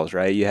business models,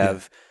 right? You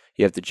have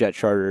the jet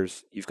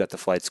charters, you've got the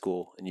flight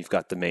school, and you've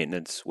got the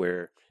maintenance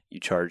where you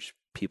charge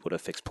people to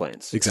fix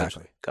planes.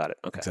 Exactly. Got it.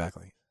 Okay.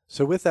 Exactly.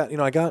 So with that,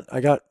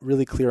 I got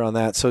really clear on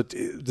that. So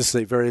this is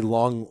a very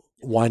long,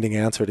 winding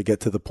answer to get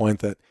to the point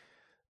that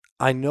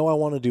I know I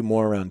want to do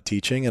more around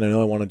teaching, and I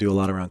know I want to do a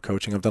lot around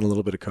coaching. I've done a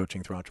little bit of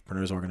coaching through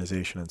Entrepreneurs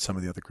Organization and some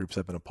of the other groups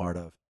I've been a part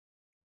of.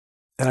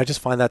 And I just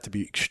find that to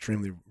be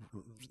extremely,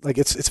 like,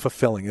 it's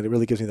fulfilling. And it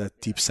really gives me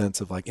that deep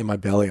sense of, like, in my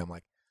belly, I'm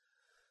like,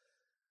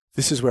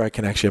 this is where I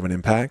can actually have an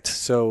impact.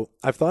 So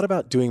I've thought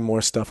about doing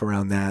more stuff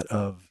around that,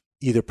 of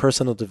either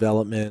personal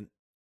development,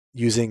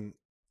 using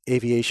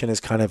aviation as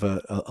kind of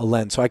a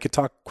lens. So I could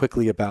talk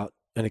quickly about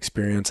an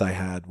experience I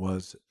had.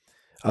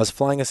 I was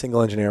flying a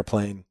single engine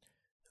airplane,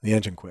 the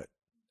engine quit.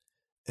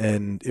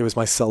 And it was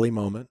my Sully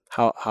moment.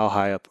 How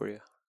high up were you?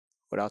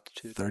 What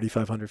altitude?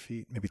 3,500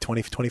 feet, maybe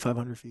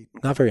 2,500 feet.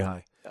 Not very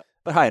high. Yeah,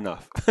 but high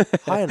enough.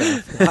 High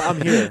enough.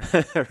 I'm here.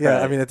 Right.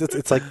 Yeah, I mean,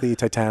 it's like the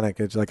Titanic.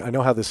 It's like, I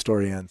know how this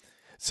story ends.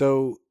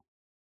 So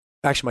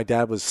actually, my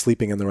dad was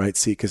sleeping in the right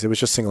seat because it was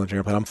just single engine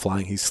airplane. I'm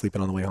flying. He's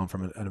sleeping on the way home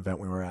from an event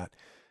we were at.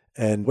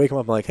 And wake him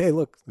up, I'm like, hey,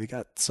 look, we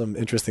got some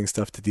interesting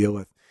stuff to deal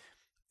with.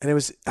 And it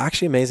was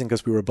actually amazing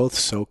because we were both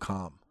so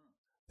calm.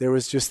 There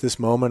was just this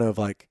moment of,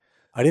 like,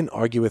 I didn't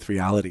argue with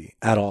reality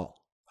at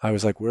all. I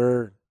was like,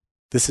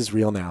 this is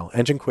real now.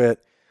 Engine quit.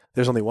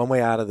 There's only one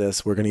way out of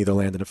this. We're going to either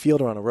land in a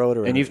field or on a road.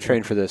 And you've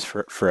trained for this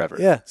forever.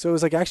 Yeah. So it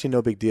was like actually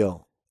no big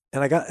deal.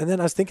 And then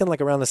I was thinking,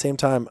 like, around the same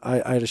time,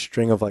 I had a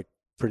string of, like,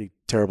 pretty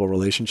terrible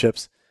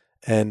relationships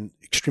and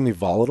extremely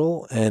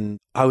volatile. And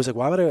I was like,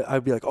 why would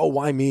I'd be like, oh,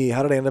 why me?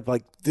 How did I end up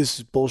like, this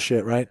is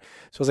bullshit, right?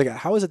 So I was like,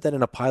 how is it that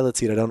in a pilot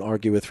seat I don't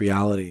argue with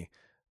reality,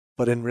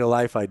 but in real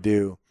life I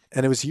do?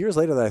 And it was years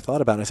later that I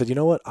thought about it. I said, you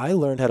know what? I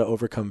learned how to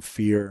overcome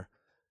fear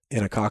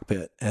in a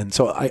cockpit. And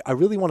so I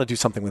really want to do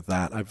something with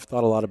that. I've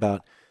thought a lot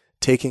about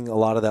taking a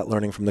lot of that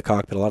learning from the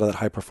cockpit, a lot of that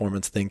high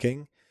performance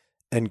thinking,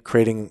 and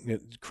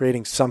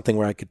creating something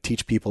where I could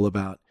teach people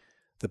about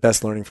the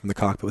best learning from the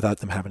cockpit without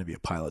them having to be a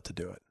pilot to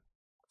do it.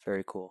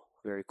 Very cool.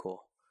 Very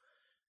cool.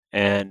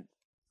 And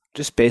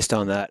just based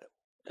on that,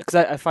 because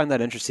I find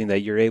that interesting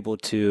that you're able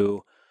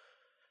to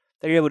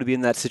be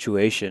in that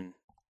situation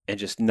and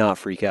just not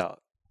freak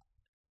out.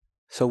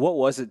 So what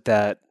was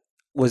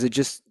it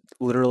just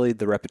literally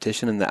the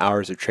repetition and the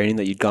hours of training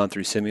that you'd gone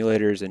through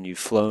simulators and you've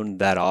flown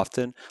that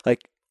often?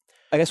 Like,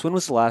 I guess when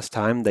was the last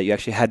time that you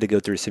actually had to go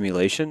through a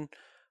simulation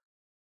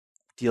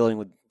dealing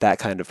with that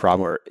kind of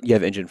problem, or you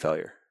have engine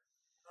failure?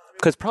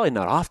 Because probably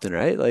not often,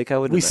 right? Like I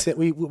would.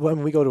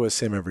 We go to a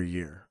sim every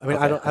year. I mean,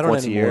 Okay. I don't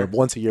Once anymore. a year?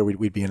 Once a year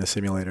we'd be in a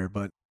simulator,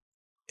 but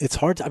it's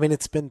hard.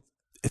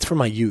 It's from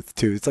my youth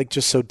too. It's like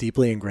just so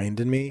deeply ingrained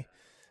in me.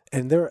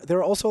 And there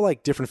are also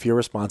like different fear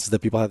responses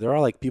that people have. There are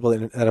like people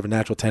that have a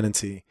natural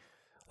tendency,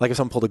 like if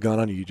someone pulled a gun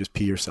on you, you just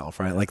pee yourself,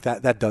 right? Like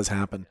that does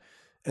happen.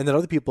 And then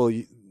other people,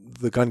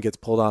 the gun gets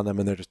pulled on them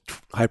and they're just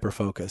hyper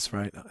focused,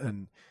 right?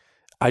 And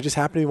I just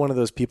happen to be one of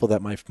those people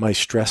that my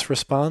stress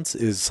response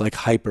is like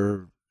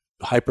hyper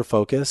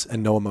focus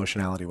and no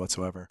emotionality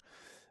whatsoever.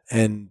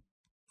 And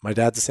my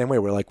dad's the same way.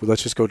 We're like, well,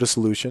 let's just go to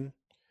solution,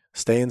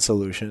 stay in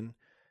solution,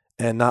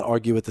 and not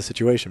argue with the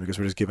situation because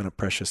we're just given a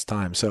precious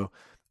time. So,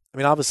 I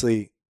mean,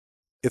 obviously,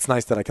 it's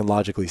nice that I can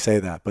logically say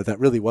that, but that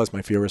really was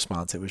my fear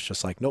response. It was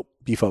just like, nope,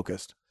 be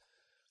focused.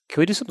 Can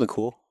we do something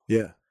cool?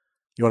 Yeah.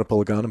 You want to pull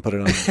a gun and put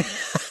it on?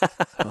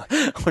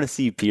 I want to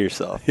see you pee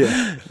yourself.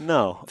 Yeah.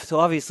 No. So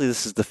obviously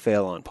this is the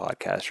Fail On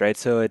podcast, right?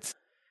 So it's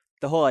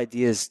the whole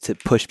idea is to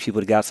push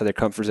people to get outside their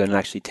comfort zone and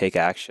actually take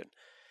action.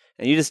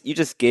 And you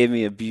just gave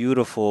me a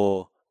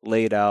beautiful,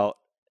 laid out,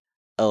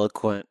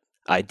 eloquent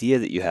idea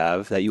that you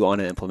have that you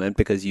want to implement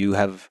because you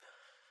have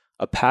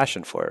a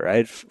passion for it,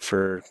 right?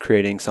 For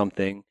creating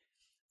something,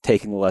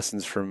 taking the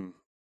lessons from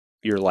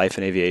your life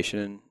in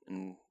aviation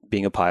and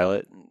being a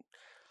pilot.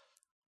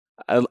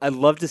 I'd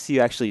love to see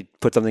you actually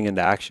put something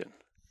into action.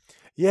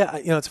 Yeah.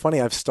 It's funny.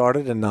 I've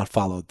started and not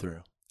followed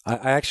through.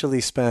 I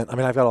actually spent,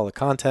 I've got all the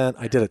content.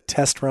 I did a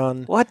test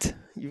run. What?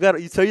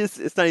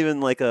 It's not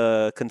even like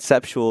a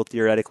conceptual,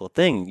 theoretical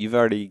thing.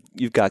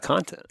 You've got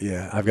content.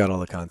 Yeah, I've got all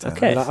the content.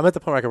 Okay. I'm at the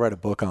point where I could write a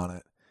book on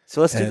it. So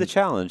let's do the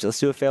challenge. Let's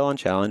do a fail on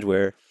challenge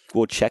where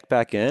we'll check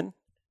back in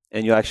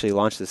and you actually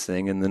launch this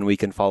thing and then we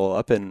can follow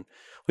up and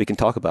we can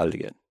talk about it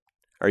again.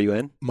 Are you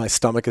in? My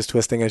stomach is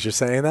twisting as you're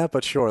saying that,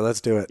 but sure,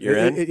 let's do it. You're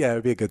in? Yeah, it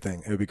would be a good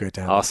thing. It would be great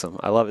to have. Awesome.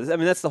 I love it.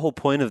 That's the whole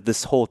point of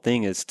this whole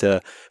thing is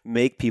to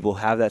make people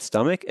have that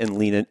stomach and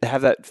lean in,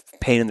 have that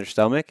pain in their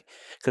stomach.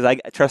 Because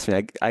trust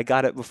me, I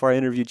got it before I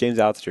interviewed James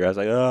Altucher. I was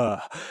like,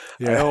 I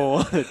don't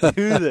want to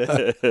do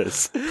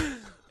this.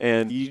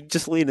 And you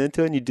just lean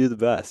into it and you do the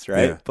best,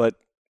 right? Yeah. But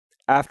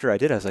after I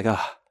did, I was like,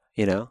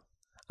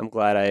 I'm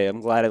glad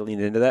I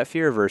leaned into that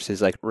fear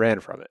versus like ran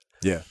from it.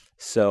 Yeah.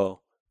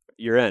 So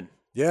you're in.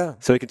 Yeah.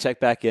 So we can check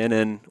back in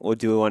and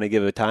do we want to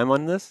give a time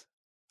on this?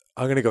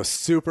 I'm going to go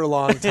super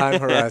long time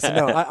horizon.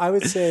 No, I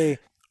would say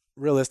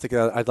realistically,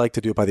 I'd like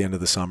to do it by the end of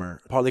the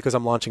summer, partly because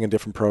I'm launching a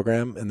different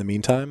program in the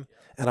meantime.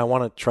 And I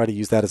want to try to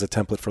use that as a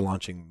template for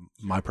launching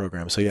my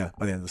program. So yeah,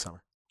 by the end of the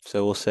summer.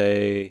 So we'll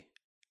say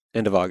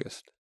end of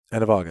August.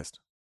 End of August.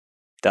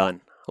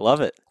 Done. Love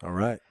it. All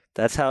right.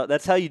 That's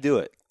how you do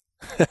it.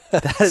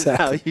 That is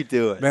how you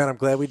do it. Man, I'm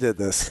glad we did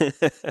this.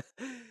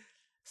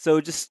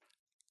 So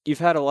you've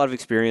had a lot of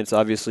experience,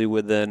 obviously,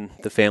 within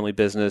the family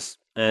business,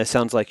 and it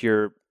sounds like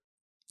you're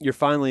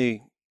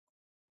finally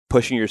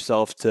pushing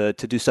yourself to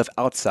do stuff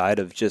outside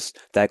of just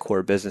that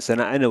core business.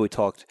 And I know we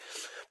talked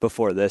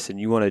before this, and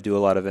you want to do a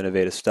lot of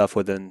innovative stuff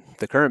within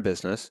the current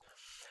business.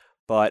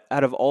 But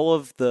out of all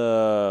of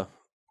the,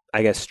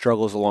 I guess,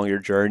 struggles along your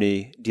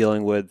journey,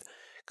 dealing with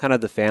kind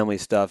of the family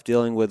stuff,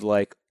 dealing with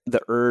like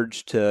the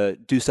urge to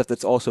do stuff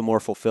that's also more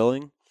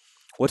fulfilling,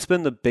 what's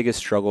been the biggest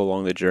struggle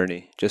along the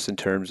journey, just in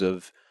terms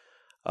of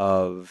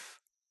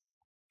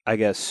I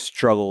guess,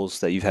 struggles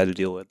that you've had to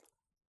deal with?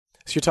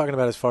 So you're talking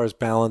about as far as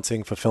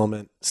balancing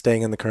fulfillment,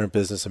 staying in the current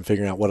business, and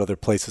figuring out what other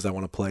places I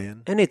want to play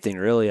in? Anything,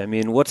 really. I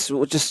mean, what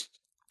just,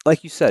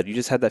 like you said, you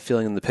just had that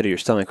feeling in the pit of your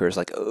stomach where it's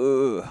like,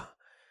 ugh.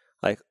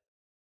 Like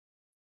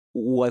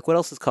what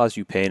else has caused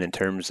you pain in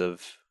terms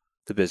of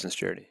the business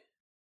journey?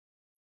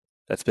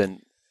 That's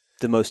been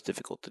the most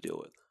difficult to deal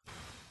with.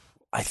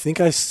 I think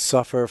I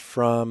suffer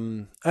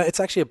from, it's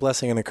actually a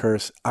blessing and a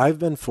curse. I've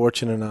been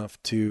fortunate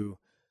enough to,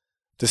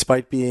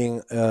 despite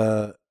being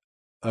a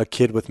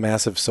kid with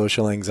massive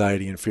social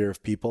anxiety and fear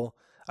of people,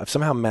 I've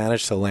somehow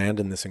managed to land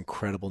in this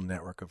incredible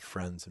network of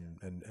friends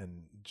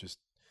and just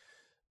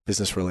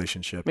business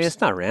relationships. I mean,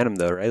 it's not random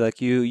though, right?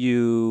 Like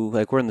you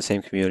like we're in the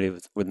same community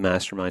with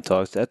Mastermind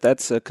Talks.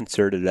 That's a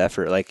concerted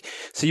effort. Like,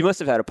 so you must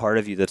have had a part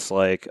of you that's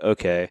like,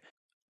 okay,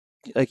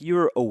 like you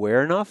were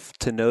aware enough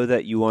to know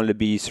that you wanted to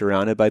be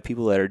surrounded by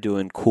people that are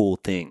doing cool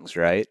things,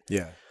 right?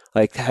 Yeah.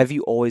 Like, have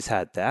you always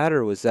had that,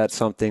 or was that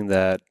something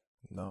that?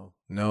 No,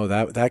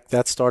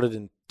 that started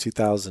in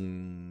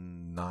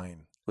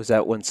 2009. Was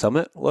that when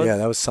Summit was? Yeah,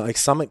 that was like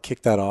Summit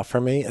kicked that off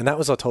for me, and that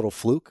was a total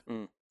fluke.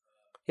 Mm.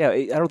 Yeah,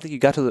 I don't think you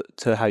got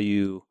to how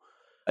you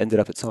ended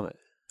up at Summit.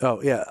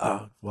 Oh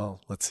yeah.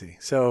 Well, let's see.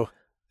 So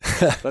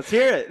let's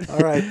hear it. All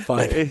right,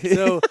 fine.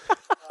 So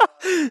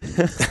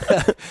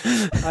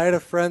I had a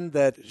friend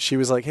that she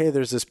was like, "Hey,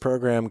 there's this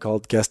program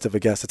called Guest of a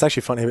Guest." It's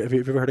actually funny. Have you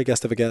ever heard of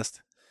Guest of a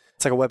Guest?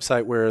 It's like a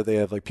website where they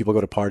have like people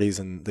go to parties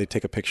and they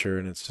take a picture,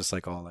 and it's just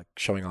like all like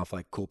showing off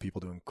like cool people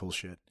doing cool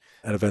shit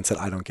at events that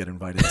I don't get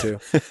invited to.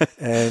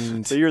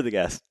 And so you're the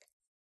guest.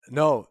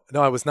 No,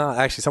 I was not.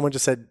 Actually, someone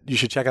just said you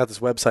should check out this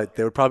website.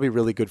 They would probably be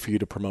really good for you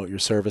to promote your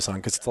service on,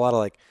 because it's a lot of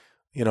like,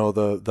 you know,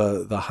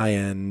 the high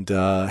end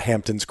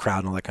Hamptons crowd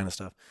and all that kind of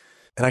stuff.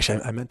 And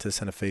actually, I meant to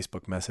send a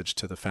Facebook message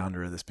to the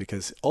founder of this,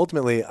 because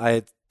ultimately I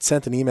had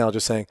sent an email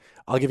just saying,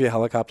 I'll give you a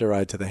helicopter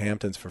ride to the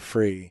Hamptons for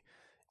free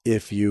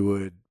if you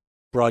would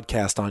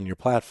broadcast on your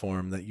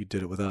platform that you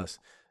did it with us.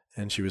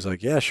 And she was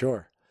like, yeah,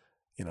 sure.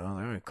 You know, all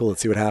right, cool.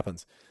 Let's see what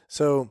happens.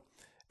 So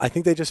I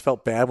think they just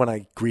felt bad when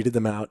I greeted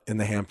them out in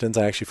the Hamptons.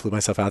 I actually flew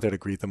myself out there to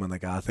greet them when they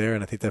got there.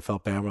 And I think they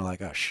felt bad. We're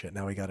like, oh shit,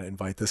 now we got to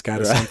invite this guy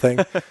to something.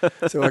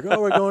 So like,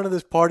 oh, we're going to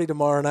this party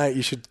tomorrow night.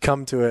 You should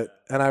come to it.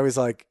 And I was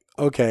like,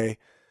 okay,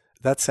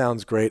 that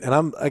sounds great. And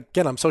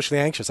I'm socially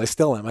anxious. I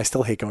still am. I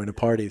still hate going to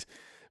parties.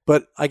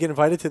 But I get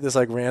invited to this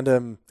like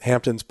random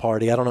Hamptons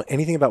party. I don't know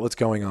anything about what's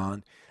going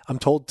on. I'm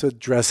told to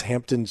dress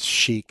Hamptons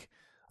chic.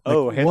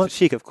 Like, Hamptons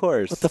chic, of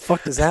course. What the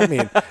fuck does that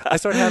mean? I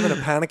started having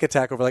a panic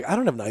attack over like, I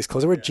don't have nice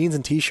clothes. I wear jeans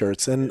and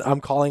t-shirts, and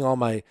I'm calling all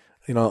my,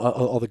 you know,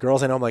 all the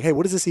girls I know. I'm like, hey,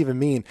 what does this even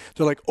mean?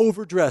 They're like,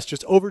 overdress.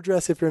 Just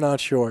overdress if you're not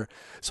sure.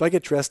 So I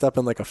get dressed up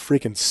in like a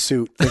freaking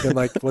suit, thinking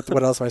like,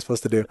 what else am I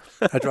supposed to do?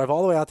 I drive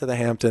all the way out to the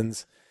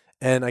Hamptons,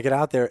 and I get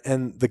out there,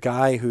 and the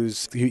guy he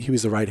was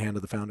the right hand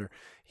of the founder.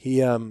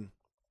 He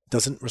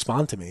doesn't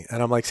respond to me,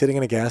 and I'm like sitting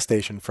in a gas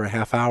station for a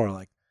half hour,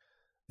 like.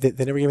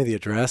 They never gave me the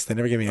address. They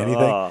never gave me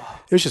anything.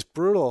 It was just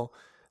brutal.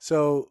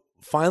 So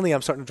finally,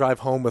 I'm starting to drive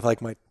home with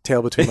like my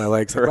tail between my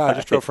legs. Like, wow, I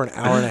just drove for an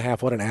hour and a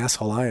half. What an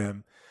asshole I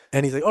am.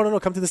 And he's like, oh, no,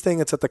 come to this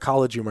thing. It's at the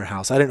College Humor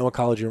House. I didn't know what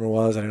College Humor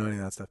was. I didn't know any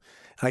of that stuff.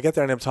 And I get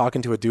there and I'm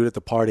talking to a dude at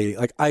the party.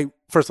 Like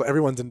first of all,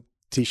 everyone's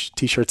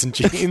t-shirts and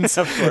jeans.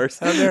 Of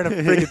course. I'm there in a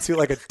freaking suit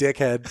like a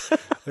dickhead.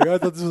 Like, I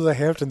thought this was a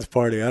Hamptons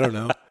party. I don't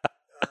know.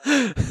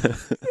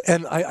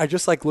 And I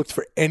just like looked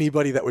for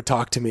anybody that would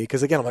talk to me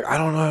because again I'm like I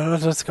don't know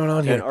what's going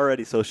on here. And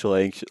already social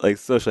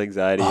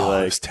anxiety,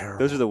 Oh, it's terrible.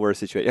 those are the worst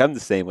situations. I'm the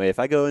same way. If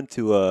I go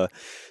into a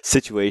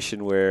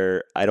situation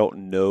where I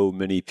don't know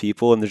many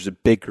people and there's a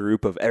big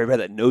group of everybody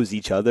that knows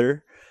each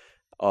other,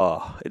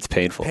 oh, it's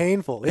painful.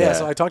 Painful. Yeah.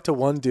 So I talked to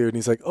one dude and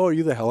he's like, "Oh, are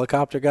you the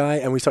helicopter guy?"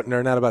 And we start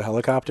nerding out about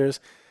helicopters.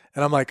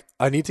 And I'm like,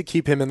 I need to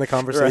keep him in the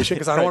conversation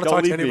because I don't want to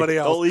talk to anybody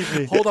else. Don't leave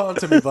me. Hold on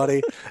to me,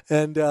 buddy.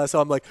 And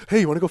so I'm like, hey,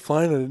 you want to go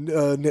flying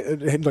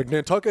in like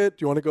Nantucket?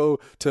 Do you want to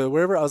go to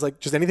wherever? I was like,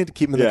 just anything to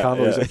keep him in the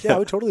convo. He's like, yeah, I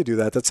would totally do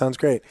that. That sounds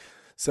great.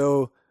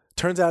 So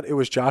turns out it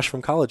was Josh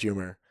from College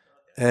Humor.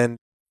 And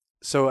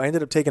so I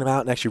ended up taking him out.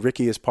 And actually,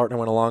 Ricky, his partner,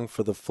 went along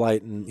for the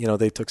flight. And,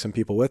 they took some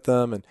people with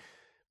them. And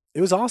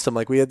it was awesome.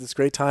 Like, we had this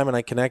great time and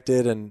I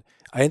connected. And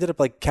I ended up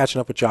like catching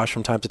up with Josh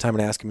from time to time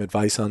and asking him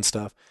advice on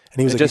stuff. And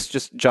he was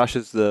just Josh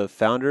is the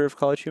founder of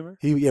College Humor?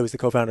 He was the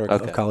co-founder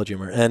of College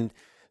Humor. And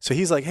so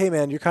he's like, hey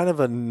man, you're kind of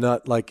a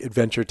nut like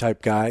adventure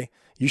type guy.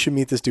 You should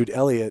meet this dude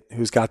Elliot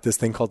who's got this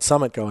thing called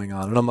Summit going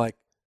on. And I'm like,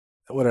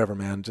 whatever,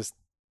 man, just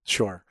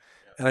sure.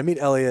 And I meet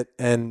Elliot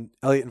and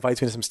Elliot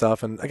invites me to some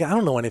stuff. And again, I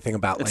don't know anything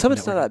about and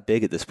Summit's not that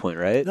big at this point,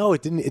 right? No,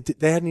 it didn't.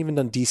 They hadn't even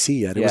done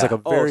DC yet. It was like a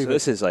very. So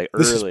this is like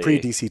early. This is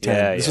pre-DC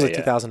 10. This was like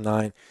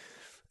 2009.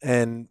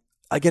 And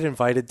I get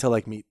invited to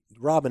like meet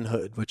Robin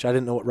Hood, which I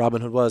didn't know what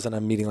Robin Hood was, and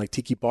I'm meeting like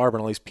Tiki Barber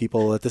and all these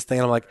people at this thing,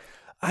 and I'm like,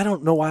 I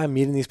don't know why I'm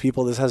meeting these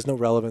people. This has no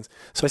relevance.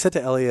 So I said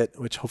to Elliot,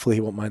 which hopefully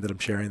he won't mind that I'm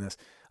sharing this.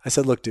 I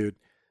said, look, dude,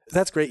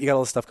 that's great. You got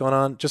all this stuff going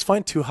on. Just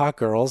find 2 hot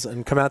girls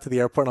and come out to the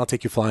airport and I'll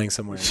take you flying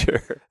somewhere. Sure.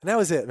 And that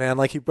was it, man.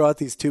 Like he brought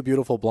these 2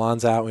 beautiful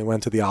blondes out and we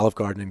went to the Olive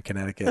Garden in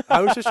Connecticut.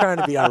 I was just trying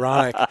to be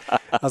ironic.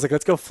 I was like,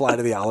 let's go fly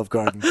to the Olive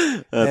Garden.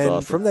 That's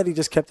awesome. From that, he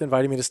just kept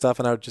inviting me to stuff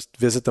and I would just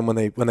visit them when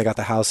they got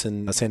the house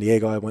in San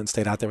Diego. I went and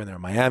stayed out there. When they were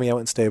in Miami, I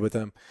went and stayed with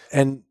them.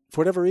 And for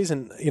whatever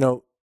reason,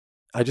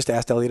 I just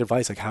asked Elliot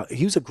advice, like how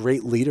he was a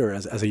great leader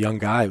as a young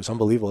guy. It was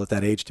unbelievable at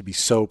that age to be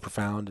so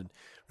profound and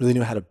really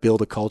knew how to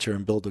build a culture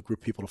and build a group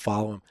of people to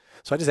follow him.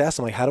 So I just asked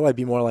him, like, how do I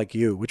be more like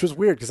you? Which was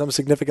weird because I'm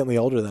significantly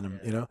older than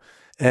him,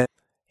 And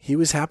he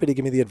was happy to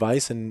give me the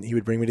advice and he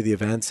would bring me to the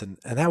events. And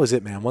that was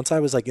it, man. Once I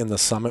was like in the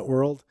summit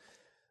world,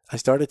 I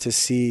started to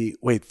see,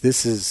 wait,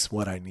 this is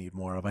what I need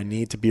more of. I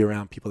need to be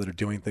around people that are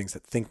doing things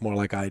that think more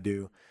like I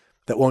do,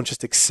 that won't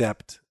just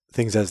accept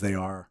things as they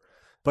are.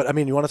 But I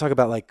mean, you want to talk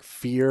about like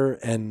fear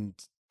and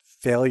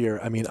failure.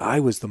 I mean, I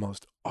was the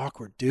most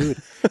awkward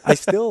dude. I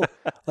still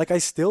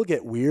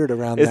get weird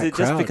around that crowd. Is it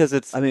just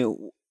because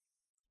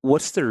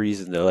what's the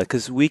reason though? Like,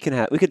 because we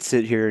could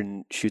sit here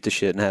and shoot the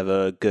shit and have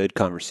a good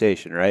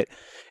conversation, right?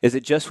 Is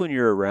it just when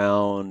you're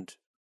around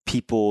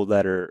people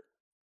that are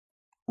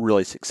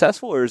really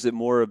successful, or is it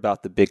more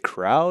about the big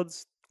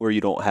crowds where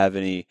you don't have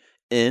any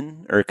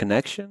in or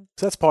connection?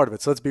 So that's part of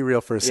it. So let's be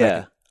real for a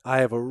second. Yeah. I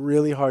have a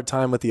really hard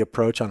time with the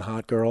approach on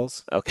hot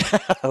girls. Okay.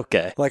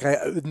 Okay. Like I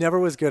never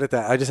was good at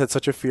that. I just had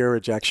such a fear of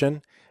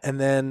rejection. And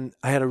then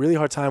I had a really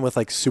hard time with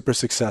like super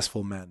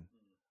successful men.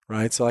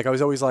 Right. So like I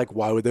was always like,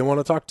 why would they want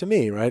to talk to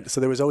me? Right.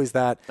 So there was always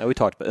that. We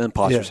talked about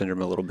imposter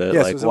syndrome a little bit.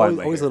 Yeah, like, so there's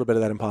always a little bit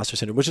of that imposter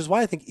syndrome, which is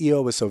why I think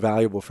EO was so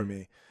valuable for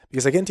me.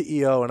 Because I get into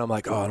EO and I'm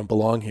like, oh, I don't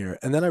belong here.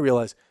 And then I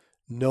realize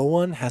no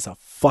one has a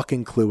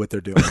fucking clue what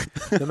they're doing.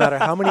 No matter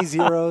how many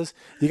zeros,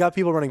 you got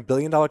people running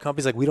billion-dollar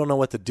companies like, we don't know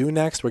what to do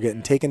next. We're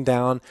getting taken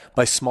down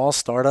by small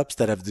startups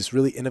that have this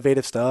really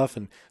innovative stuff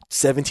and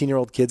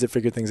 17-year-old kids that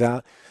figure things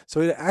out. So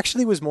it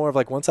actually was more of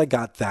like, once I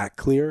got that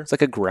clear. It's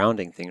like a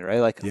grounding thing, right?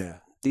 Like,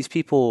 these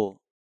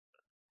people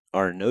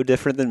are no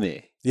different than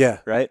me. Yeah.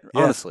 Right?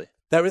 Yeah. Honestly.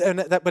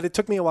 But it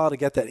took me a while to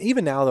get that.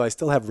 Even now, though, I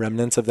still have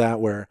remnants of that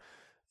where,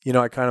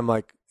 I kind of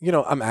like,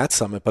 I'm at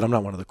Summit, but I'm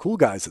not one of the cool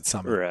guys at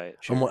Summit. Right.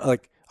 Sure. I'm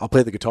like, I'll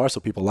play the guitar so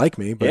people like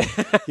me, but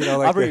like,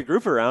 I'll bring a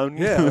group around.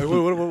 Yeah. Like,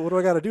 what do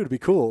I got to do to be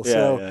cool?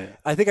 Yeah,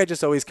 I think I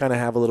just always kind of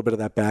have a little bit of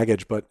that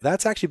baggage, but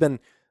that's actually been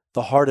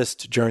the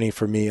hardest journey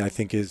for me, I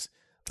think, is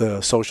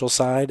the social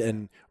side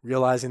and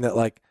realizing that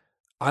like,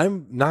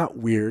 I'm not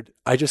weird.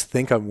 I just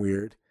think I'm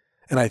weird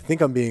and I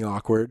think I'm being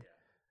awkward,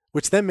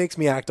 which then makes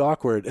me act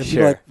awkward. And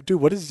people are like,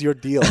 dude, what is your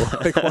deal?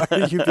 Like, why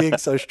are you being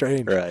so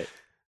strange? Right.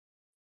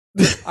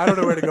 I don't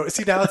know where to go.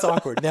 See, now it's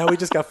awkward. Now we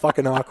just got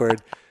fucking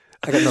awkward.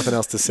 I got nothing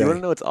else to say. You want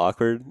to know what's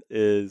awkward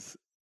is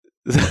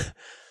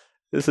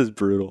this is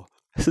brutal.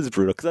 This is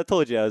brutal because I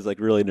told you I was like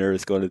really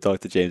nervous going to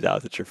talk to James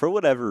Altucher for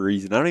whatever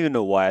reason. I don't even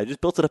know why. I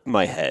just built it up in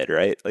my head,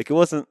 right? Like it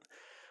wasn't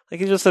like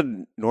he's just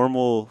a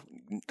normal,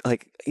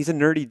 like he's a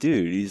nerdy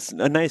dude. He's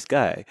a nice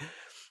guy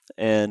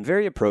and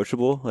very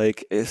approachable.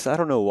 Like I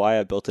don't know why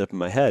I built it up in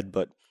my head,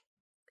 but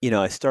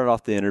I started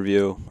off the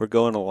interview. We're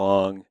going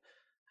along,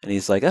 and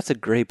he's like, "That's a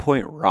great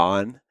point,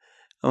 Ron."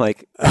 I'm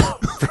like,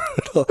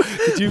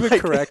 did you even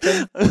correct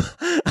him?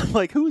 I'm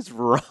like, who's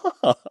Ron?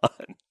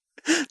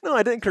 No,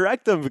 I didn't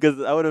correct him because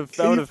I would have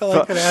felt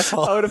like an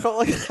asshole. I would have felt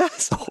like an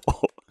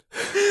asshole.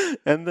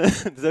 And then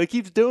so he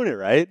keeps doing it,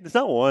 right? It's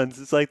not once.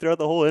 It's like throughout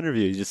the whole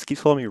interview, he just keeps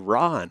calling me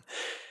Ron.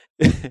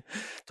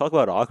 Talk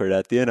about awkward.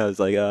 At the end, I was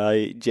like,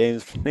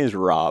 James, name's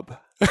Rob.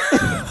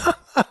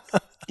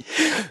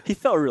 He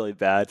felt really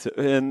bad,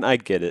 and I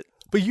get it.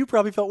 But you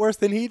probably felt worse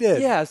than he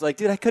did. Yeah, I was like,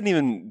 dude, I couldn't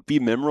even be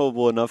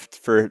memorable enough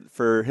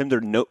for him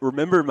to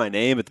remember my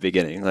name at the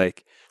beginning.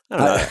 Like, I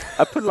don't know.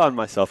 I put it on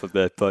myself a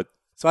bit, but.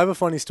 So I have a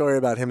funny story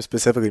about him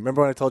specifically.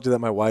 Remember when I told you that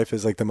my wife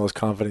is like the most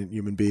confident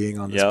human being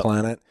on this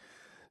planet?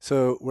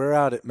 So we're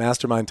out at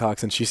Mastermind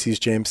Talks, and she sees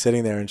James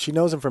sitting there, and she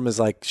knows him from his,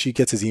 like, she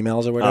gets his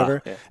emails or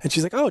whatever. Yeah. And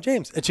she's like, oh,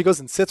 James. And she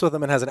goes and sits with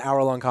him and has an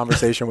hour-long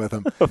conversation with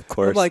him. Of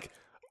course. I'm like,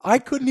 I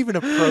couldn't even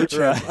approach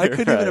him. I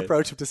couldn't even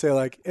approach him to say,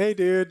 like, hey,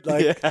 dude,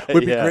 like,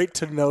 would be great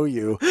to know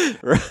you.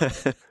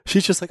 Right.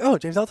 She's just like, oh,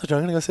 James Altucher, I'm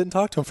going to go sit and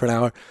talk to him for an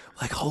hour.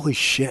 Like, holy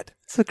shit.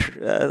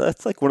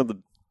 That's like one of the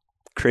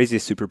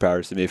craziest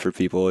superpowers to me for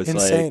people. Is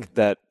Insane. Like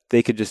that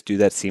they could just do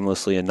that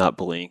seamlessly and not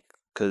blink,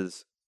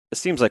 because it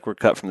seems like we're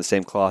cut from the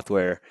same cloth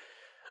where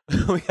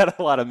we got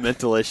a lot of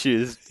mental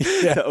issues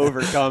to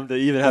overcome to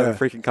even have a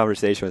freaking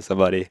conversation with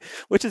somebody,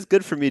 which is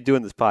good for me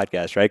doing this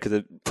podcast, right? Because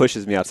it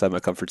pushes me outside my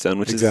comfort zone,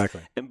 which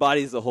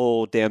embodies the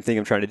whole damn thing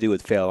I'm trying to do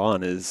with Fail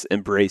On, is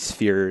embrace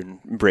fear and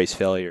embrace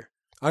failure.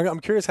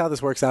 I'm curious how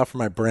this works out for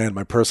my brand,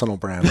 my personal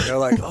brand. They're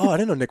like, oh, I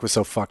didn't know Nick was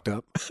so fucked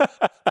up.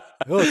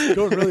 Oh, it's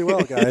going really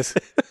well, guys.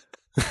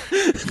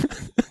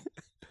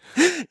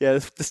 Yeah,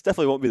 this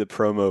definitely won't be the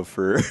promo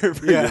for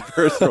your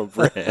personal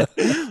brand.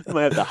 I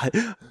might have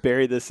to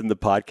bury this in the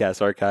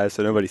podcast archive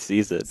so nobody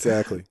sees it.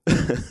 Exactly.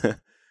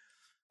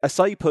 I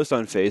saw you post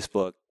on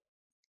Facebook.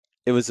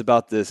 It was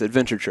about this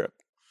adventure trip.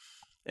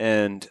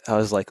 And I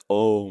was like,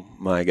 oh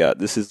my God,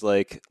 this is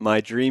like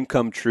my dream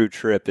come true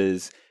trip.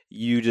 Is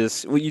you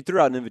threw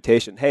out an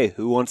invitation. Hey,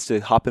 who wants to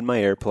hop in my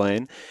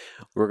airplane?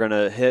 We're going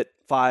to hit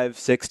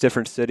 5-6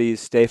 different cities,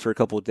 stay for a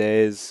couple of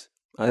days.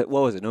 What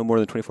was it? No more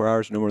than 24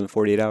 hours, no more than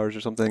 48 hours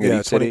or something in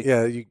each city?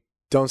 Yeah, you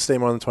don't stay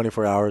more than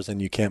 24 hours,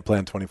 and you can't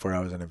plan 24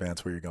 hours in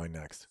advance where you're going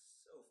next.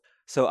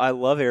 So I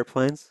love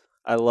airplanes.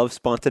 I love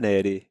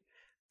spontaneity.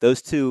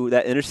 Those two,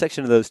 that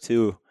intersection of those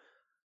two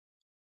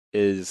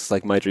is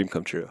like my dream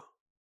come true.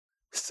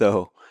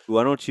 So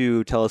why don't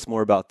you tell us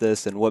more about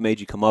this and what made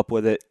you come up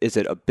with it? Is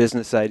it a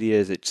business idea?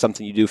 Is it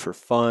something you do for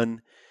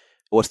fun?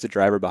 What's the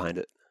driver behind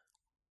it?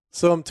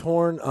 So I'm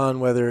torn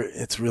on whether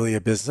it's really a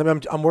business. I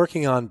mean, I'm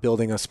working on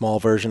building a small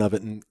version of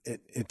it, and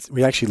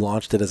we actually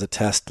launched it as a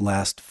test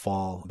last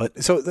fall.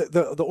 But so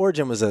the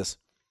origin was this: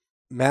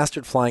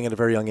 mastered flying at a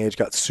very young age,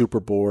 got super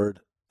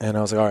bored, and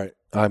I was like, all right,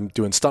 I'm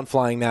doing stunt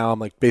flying now. I'm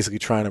like basically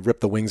trying to rip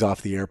the wings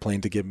off the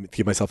airplane to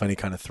give myself any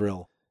kind of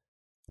thrill.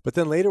 But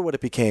then later, what it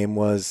became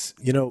was,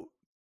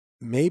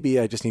 maybe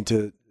I just need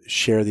to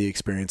share the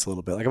experience a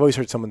little bit. Like I've always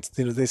heard someone,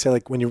 they say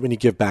like when you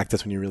give back,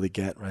 that's when you really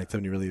get, right? That's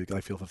when you really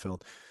like feel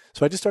fulfilled.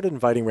 So I just started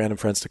inviting random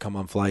friends to come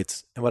on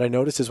flights. And what I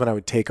noticed is when I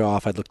would take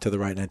off, I'd look to the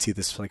right and I'd see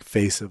this like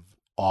face of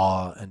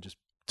awe and just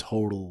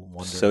total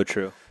wonder. So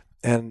true.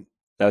 And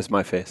that was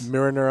my face.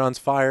 Mirror neurons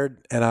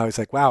fired. And I was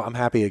like, wow, I'm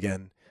happy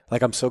again.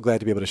 Like, I'm so glad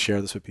to be able to share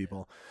this with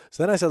people.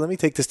 So then I said, let me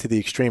take this to the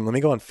extreme. Let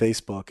me go on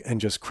Facebook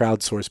and just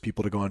crowdsource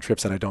people to go on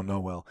trips that I don't know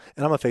well.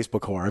 And I'm a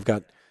Facebook whore. I've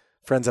got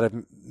friends that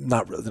I've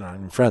not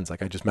even friends.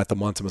 Like I just met them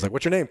once and was like,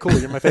 what's your name? Cool.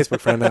 You're my Facebook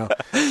friend now.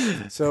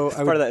 So it's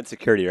part of that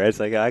insecurity, right? It's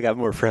like, I got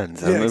more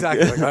friends. Yeah,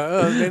 exactly. Like,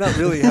 I may not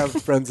really have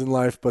friends in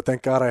life, but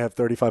thank God I have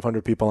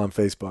 3,500 people on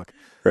Facebook.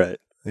 Right.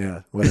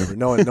 Yeah, whatever.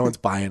 No one's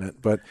buying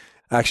it, but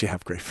I actually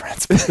have great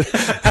friends.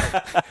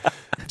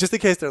 Just in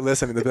case they're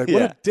listening, they'll be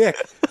like, what a dick.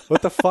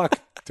 What the fuck?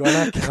 Do I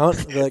not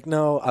count? They're like,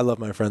 no, I love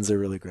my friends. They're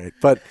really great.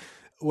 But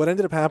what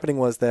ended up happening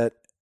was that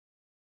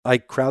I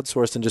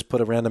crowdsourced and just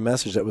put a random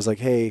message that was like,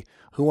 hey,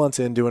 who wants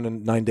in doing a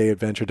 9-day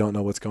adventure? Don't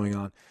know what's going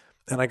on.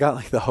 And I got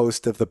like the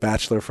host of The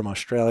Bachelor from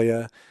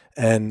Australia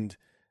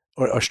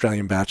or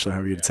Australian Bachelor,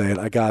 however you'd say it.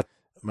 I got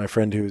my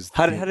friend who's...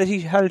 How did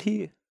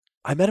he?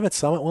 I met him at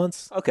Summit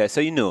once. Okay, so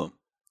you knew him.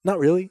 Not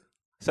really.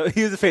 So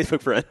he was a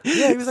Facebook friend.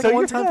 Yeah, he was like a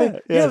one-time thing.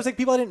 Yeah, it was like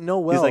people I didn't know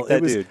well. He's like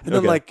that dude. And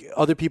then like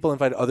other people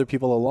invited other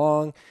people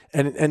along.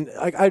 And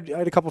I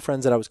had a couple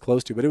friends that I was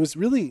close to, but it was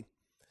really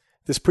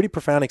this pretty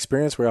profound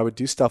experience where I would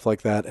do stuff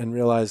like that and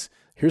realize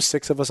here's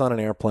 6 of us on an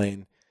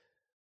airplane.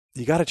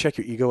 You got to check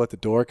your ego at the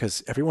door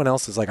because everyone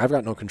else is like, I've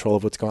got no control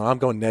of what's going on. I'm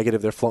going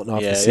negative. They're floating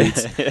off the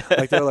seats.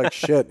 Like they're like,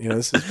 shit,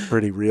 this is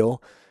pretty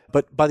real.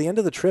 But by the end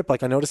of the trip,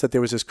 like I noticed that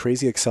there was this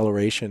crazy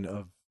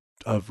acceleration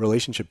of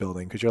relationship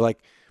building because you're like,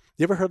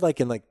 you ever heard like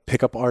in like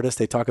pickup artists,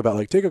 they talk about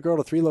like take a girl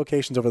to 3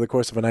 locations over the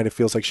course of a night. It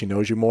feels like she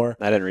knows you more.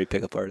 I didn't read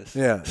Pickup Artists.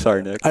 Yeah.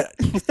 Sorry, Nick.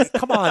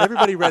 Come on.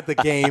 Everybody read The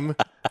Game.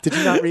 Did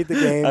you not read The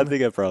Game? I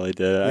think I probably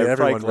did. Yeah,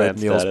 everyone read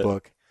Neil's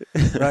book.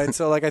 Right.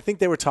 So like, I think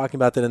they were talking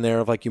about that in there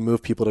of like you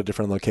move people to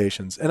different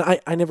locations. And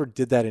I never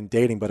did that in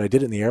dating, but I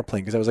did it in the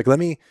airplane because I was like, let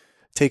me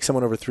take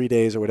someone over 3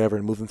 days or whatever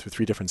and move them through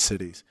 3 different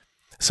cities.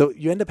 So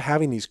you end up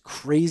having this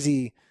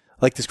crazy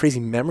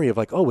memory of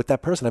like, oh, with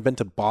that person, I've been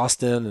to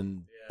Boston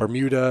and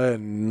Bermuda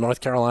and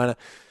North Carolina.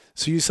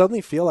 So you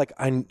suddenly feel like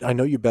I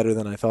know you better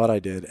than I thought I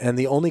did. And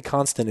the only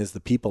constant is the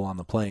people on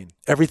the plane.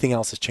 Everything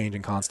else is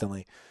changing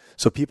constantly.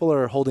 So people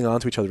are holding on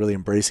to each other, really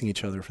embracing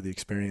each other for the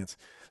experience.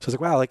 So it's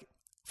like, wow, like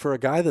for a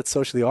guy that's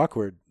socially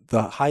awkward,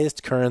 the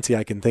highest currency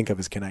I can think of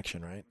is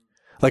connection, right?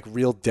 Like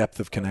real depth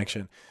of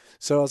connection.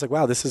 So I was like,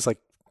 wow, this is like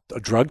a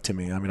drug to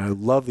me. I mean, I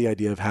love the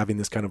idea of having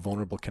this kind of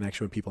vulnerable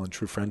connection with people and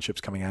true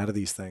friendships coming out of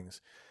these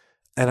things.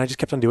 And I just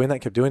kept on doing that,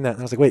 kept doing that. And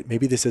I was like, wait,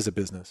 maybe this is a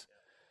business.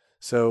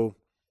 So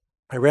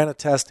I ran a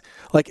test.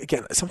 Like,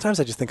 again, sometimes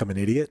I just think I'm an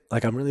idiot.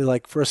 Like, I'm really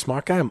like, for a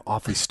smart guy, I'm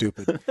awfully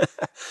stupid.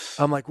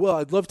 I'm like, well,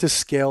 I'd love to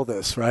scale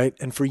this, right?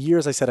 And for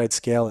years I said I'd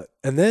scale it.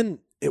 And then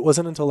it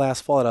wasn't until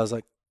last fall that I was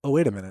like, oh,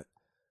 wait a minute.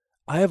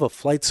 I have a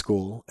flight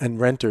school and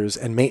renters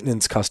and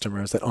maintenance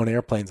customers that own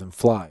airplanes and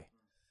fly.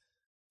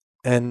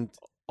 And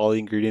all the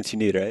ingredients you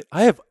need, right?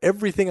 I have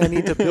everything I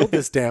need to build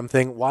this damn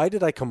thing. Why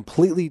did I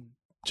completely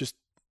just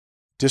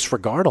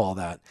disregard all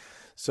that?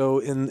 So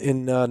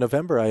in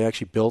November, I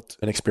actually built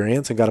an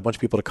experience and got a bunch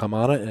of people to come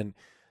on it and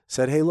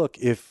said, hey, look,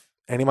 if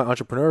any of my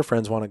entrepreneur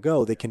friends want to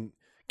go, they can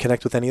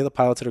connect with any of the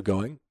pilots that are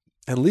going.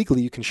 And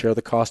legally, you can share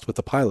the cost with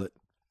the pilot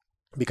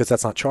because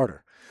that's not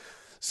charter.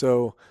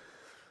 So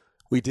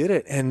we did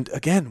it. And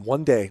again,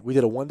 we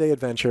did a one-day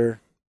adventure.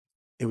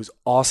 It was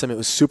awesome. It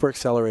was super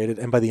accelerated.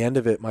 And by the end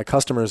of it, my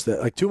customers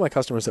two of my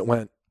customers that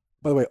went,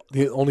 by the way,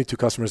 the only two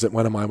customers that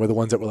went of mine were the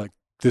ones that were like,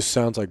 this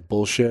sounds like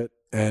bullshit.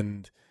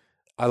 And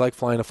I like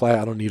flying a flag.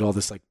 I don't need all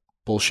this like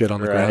bullshit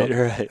on the ground.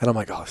 Right. And I'm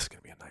like, oh, this is going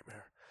to be a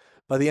nightmare.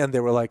 By the end, they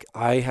were like,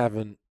 I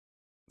haven't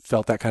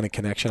felt that kind of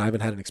connection. I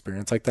haven't had an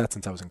experience like that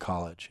since I was in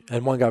college.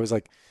 And one guy was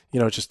like,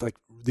 it's just like,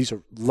 these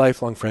are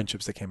lifelong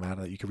friendships that came out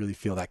of that. You can really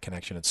feel that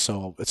connection. It's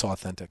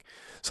authentic.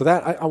 So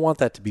that I want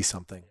that to be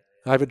something.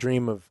 I have a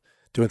dream of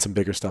doing some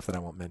bigger stuff that I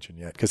won't mention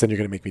yet, because then you're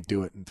going to make me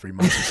do it in 3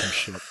 months or some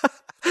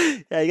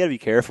shit. Yeah, you got to be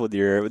careful with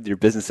your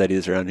business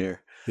ideas around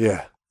here.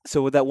 Yeah.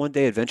 So with that one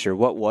day adventure,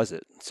 what was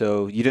it?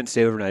 So you didn't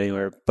stay overnight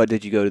anywhere, but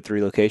did you go to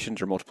 3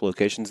 locations or multiple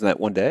locations in that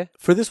one day?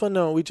 For this one,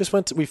 no. We just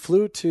we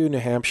flew to New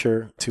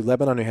Hampshire, to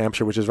Lebanon, New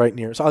Hampshire, which is right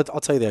near. So I'll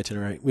tell you the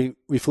itinerary.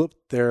 We flew up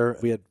there.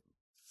 We had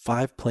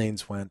 5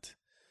 planes went.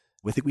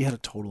 I think we had a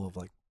total of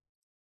like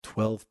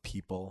 12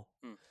 people.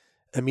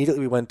 Immediately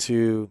we went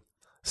to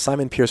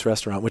Simon Pierce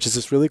Restaurant, which is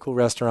this really cool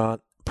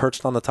restaurant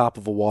perched on the top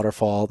of a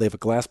waterfall. They have a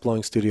glass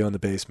blowing studio in the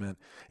basement.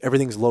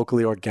 Everything's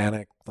locally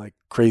organic, like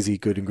crazy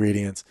good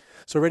ingredients.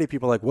 So already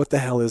people are like, what the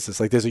hell is this?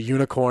 Like there's a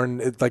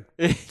unicorn like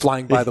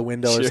flying by the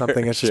window or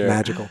something. It's just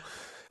magical.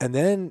 And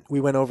then we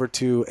went over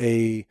to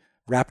a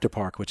raptor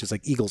park, which is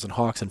like eagles and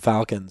hawks and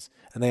falcons.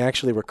 And they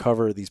actually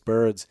recover these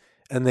birds.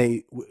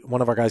 And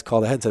one of our guys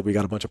called ahead and said, we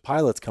got a bunch of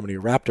pilots coming to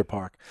your raptor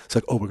park. It's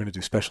like, oh, we're going to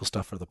do special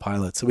stuff for the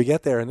pilots. So we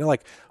get there and they're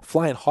like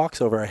flying hawks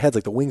over our heads,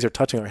 like the wings are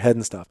touching our head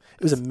and stuff.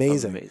 It was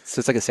amazing. So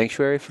it's like a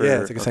sanctuary for...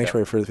 Yeah, it's like a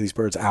sanctuary for these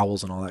birds,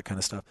 owls and all that kind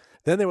of stuff.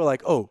 Then they were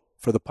like, oh,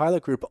 for the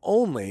pilot group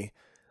only,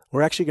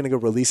 we're actually going to go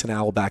release an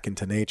owl back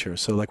into nature.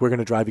 So like we're going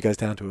to drive you guys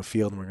down to a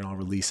field and we're going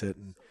to release it.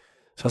 And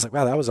so I was like,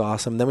 wow, that was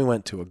awesome. Then we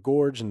went to a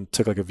gorge and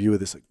took like a view of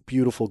this like,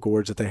 beautiful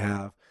gorge that they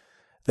have.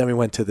 Then we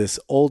went to this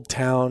old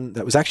town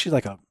that was actually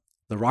like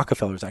the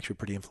Rockefellers actually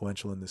pretty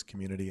influential in this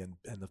community, and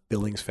the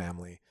Billings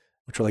family,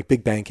 which were like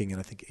big banking in,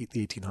 I think,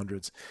 the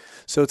 1800s.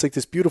 So it's like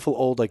this beautiful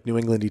old like New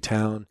Englandy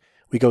town.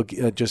 We go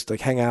just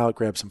like hang out,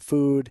 grab some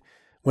food,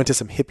 went to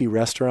some hippie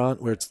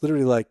restaurant where it's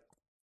literally like,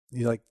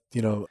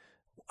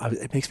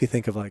 it makes me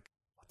think of like,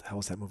 what the hell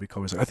was that movie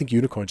called? I think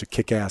Unicorns are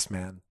kick-ass,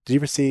 man. Did you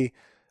ever see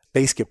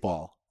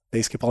Basketball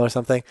or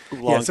something?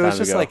 So it's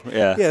just ago. Like,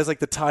 it's like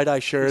the tie-dye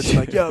shirts, and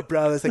like, yo,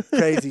 bro, it's like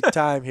crazy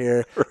time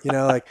here.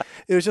 Like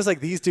it was just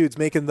like these dudes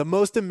making the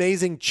most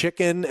amazing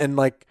chicken, and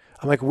like,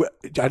 I'm like,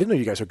 I didn't know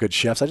you guys were good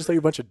chefs. I just thought you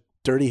were a bunch of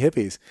dirty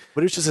hippies.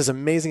 But it was just this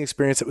amazing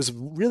experience. It was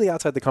really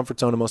outside the comfort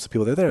zone of most of the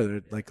people that are there.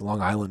 They're like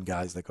Long Island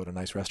guys that go to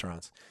nice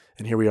restaurants.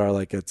 And here we are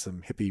like at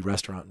some hippie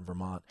restaurant in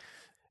Vermont.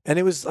 And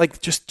it was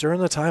like just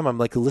during the time, I'm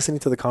like listening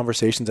to the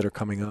conversations that are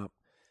coming up.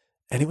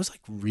 And it was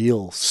like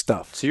real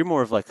stuff. So you're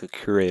more of like a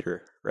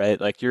curator, right?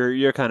 Like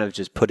you're kind of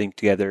just putting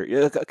together,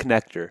 you're like a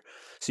connector.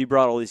 So you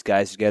brought all these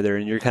guys together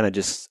and you're kind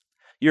of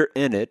you're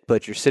in it,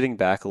 but you're sitting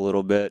back a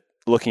little bit,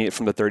 looking at it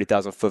from the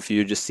 30,000 foot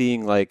view, just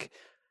seeing like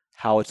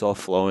how it's all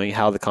flowing,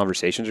 how the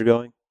conversations are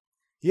going.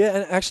 Yeah.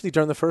 And actually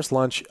during the first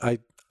lunch, I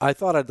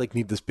thought I'd like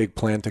need this big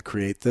plan to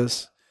create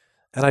this.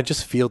 And I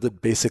just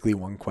fielded basically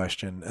one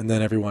question, and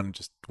then everyone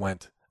just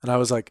went. And I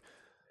was like,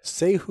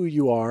 say who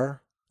you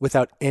are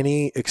without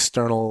any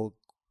external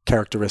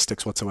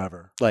characteristics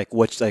whatsoever. Like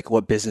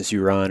what business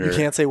you run, or you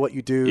can't say what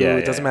you do.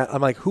 It doesn't matter.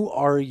 I'm like, who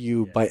are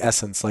you by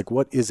essence? Like,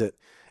 what is it?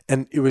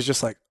 And it was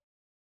just like,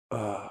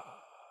 no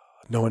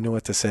one knew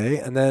what to say.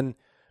 And then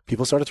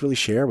people started to really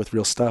share with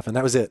real stuff, and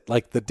that was it.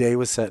 Like the day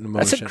was set in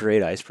motion. That's a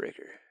great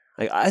icebreaker.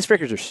 Like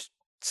icebreakers are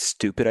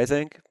stupid, I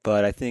think,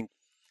 but I think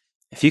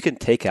if you can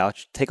take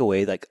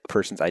away like a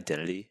person's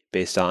identity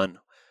based on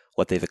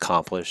what they've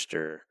accomplished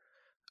or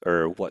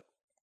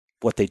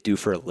what they do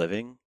for a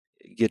living,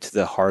 you get to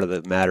the heart of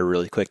the matter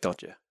really quick,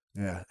 don't you?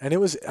 Yeah. And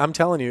I'm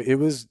telling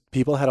you,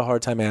 people had a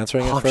hard time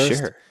answering at first.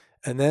 Sure.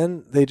 And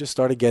then they just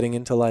started getting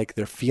into like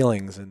their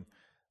feelings and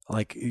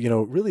like,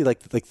 really like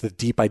the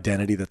deep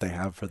identity that they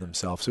have for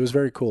themselves. So it was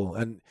very cool.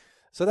 And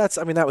so that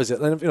was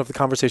it. And if the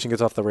conversation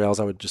gets off the rails,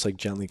 I would just like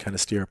gently kind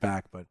of steer it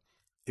back. But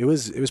it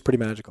was pretty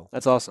magical.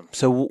 That's awesome.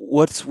 So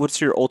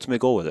what's your ultimate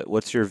goal with it?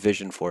 What's your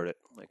vision for it?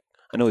 Like,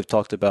 I know we've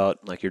talked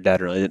about like your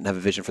dad really didn't have a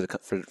vision for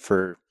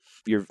for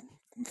your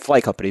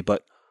flight company,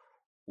 but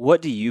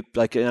what do you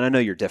like? And I know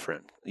you're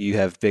different. You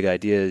have big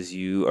ideas.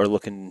 You are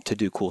looking to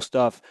do cool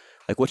stuff.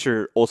 Like, what's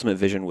your ultimate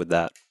vision with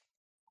that?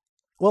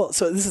 Well,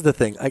 so this is the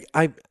thing.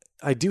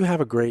 I do have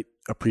a great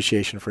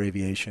appreciation for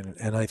aviation,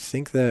 and I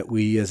think that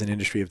we as an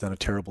industry have done a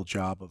terrible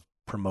job of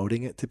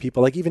promoting it to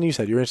people. Like even you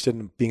said, you're interested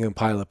in being a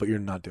pilot, but you're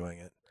not doing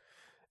it.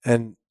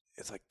 And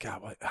it's like,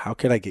 God, how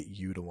could I get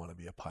you to want to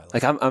be a pilot?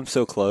 Like, I'm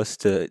so close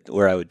to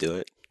where I would do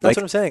it. That's Like,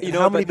 what I'm saying. You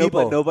know, How many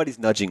people? Nobody's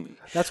nudging me.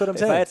 That's what I'm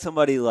If I saying. had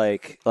somebody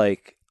like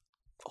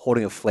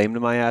holding a flame to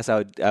my ass, I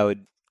would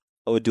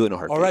do it in a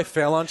heartbeat. All right,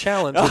 fail on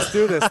challenge. Let's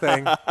do this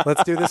thing.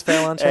 Let's do this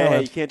fail on Hey, you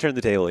challenge. can't turn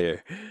the table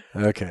here.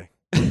 Okay.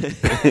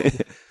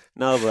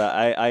 No, but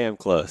I am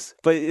close.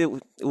 But it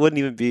wouldn't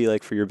even be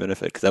like for your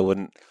benefit because I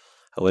wouldn't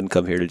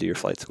come here to do your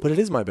flight school. But it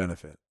is my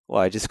benefit.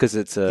 Why? Just because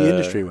it's The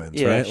industry wins,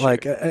 yeah, right? sure.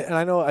 Like, and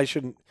I know I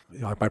shouldn't,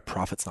 my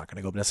profit's not going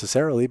to go up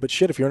necessarily, but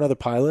shit, if you're another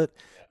pilot,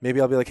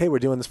 maybe I'll be like, hey, we're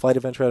doing this flight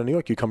adventure out of New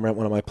York. You come rent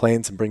one of my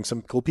planes and bring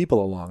some cool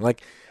people along.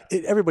 Like,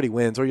 everybody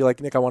wins. Or you're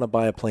like, Nick, I want to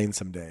buy a plane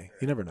someday.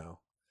 You never know.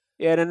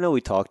 Yeah, and I know we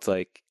talked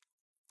like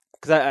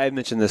because I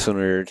mentioned this when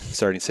we were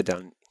starting to sit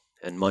down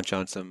and munch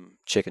on some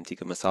chicken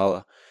tikka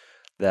masala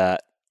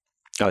that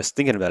I was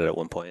thinking about it at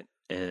one point,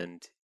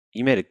 and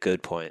you made a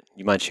good point.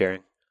 You mind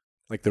sharing?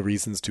 Like the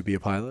reasons to be a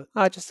pilot.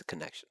 Just the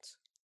connections.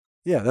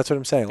 Yeah, that's what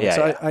I'm saying. Like, Yeah,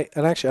 so yeah. I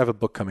and actually I have a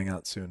book coming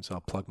out soon, so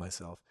I'll plug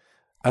myself.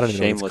 I don't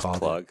even know what Shameless it's called.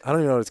 plug. I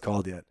don't even know what it's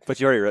called yet. But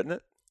you already written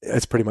it?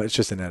 It's pretty much, it's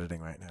just in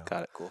editing right now.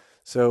 Got it. Cool.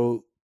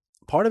 So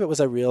part of it was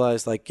I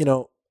realized, like,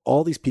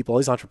 all these people, all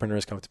these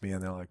entrepreneurs come to me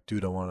and they're like,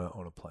 dude, I want to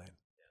own a plane.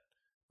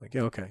 Like,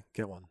 yeah, okay,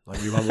 get one. Like,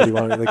 what do you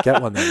want? Like,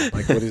 get one then.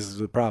 Like, what is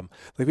the problem?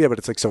 Like, yeah, but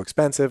it's like so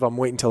expensive. I'm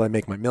waiting until I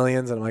make my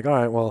millions. And I'm like, all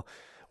right, well,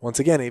 once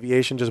again,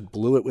 aviation just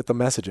blew it with the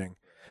messaging.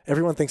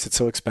 Everyone thinks it's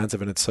so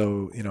expensive and it's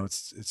so,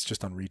 it's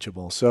just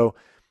unreachable. So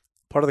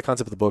part of the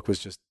concept of the book was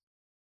just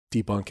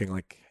debunking,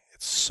 like,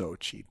 it's so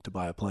cheap to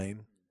buy a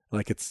plane.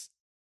 Like,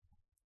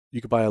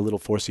 you could buy a little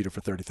 4-seater for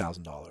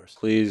 $30,000.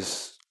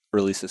 Please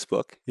release this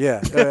book.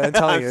 Yeah, I'm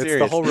telling I'm you, it's the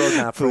serious. whole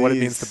roadmap for what it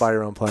means Please. to buy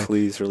your own plane.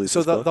 Please release So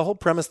this book. the whole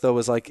premise, though,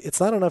 was like, it's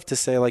not enough to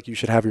say, like, you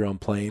should have your own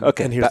plane.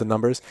 Okay, And here's the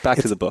numbers. Back to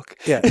It's- the book.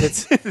 Yeah,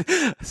 it's.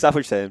 Stop what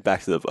you're saying.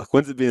 Back to the book.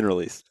 When's it being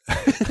released?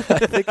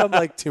 I think I'm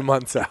like 2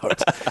 months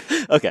out.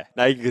 Okay,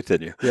 now you can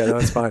continue. Yeah, no,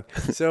 it's fine.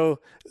 So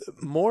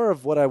more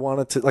of what I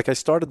wanted to, like, I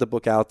started the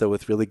book out, though,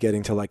 with really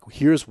getting to, like,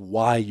 here's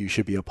why you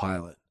should be a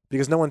pilot.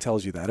 Because no one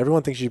tells you that.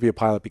 Everyone thinks you should be a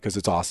pilot because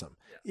it's awesome.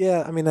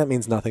 Yeah, I mean, that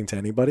means nothing to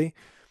anybody.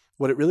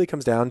 What it really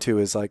comes down to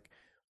is, like,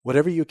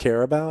 whatever you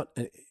care about,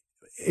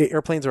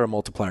 airplanes are a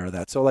multiplier of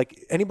that. So,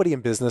 like, anybody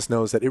in business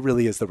knows that it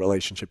really is the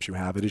relationships you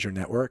have. It is your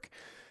network.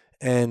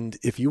 And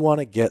if you want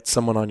to get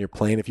someone on your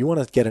plane, if you want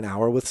to get an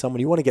hour with someone,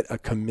 you want to get a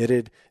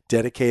committed,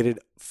 dedicated,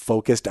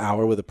 focused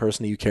hour with a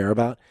person that you care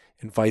about,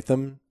 invite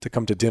them to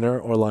come to dinner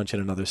or lunch in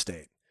another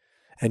state.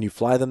 And you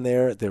fly them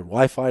there, their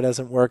Wi-Fi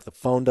doesn't work, the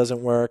phone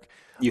doesn't work.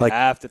 You Like,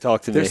 have to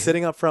talk to They're me.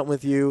 sitting up front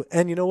with you.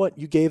 And you know what?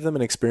 You gave them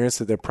an experience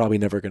that they're probably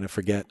never going to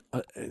forget.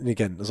 And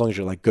again, as long as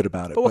you're like good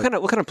about it. But what kind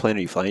of plane are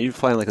you flying? Are you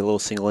flying like a little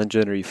single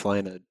engine, or are you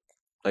flying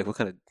what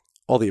kind of?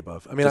 All the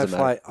above. I mean, Doesn't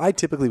matter. I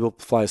typically will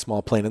fly a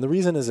small plane. And the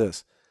reason is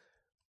this.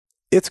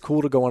 It's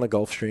cool to go on a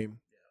Gulfstream.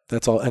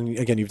 That's all. And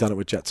again, you've done it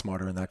with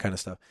JetSmarter and that kind of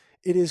stuff.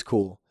 It is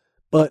cool.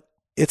 But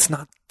it's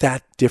not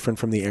that different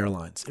from the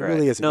airlines. It Right.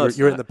 really isn't. No, it's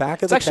You're in not. the back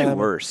of It's the actually cabin.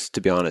 worse,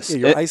 to be honest. Yeah,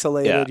 you're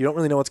isolated. yeah. You don't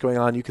really know what's going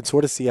on. You can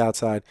sort of see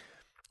outside.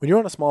 When you're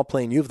on a small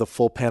plane, you have the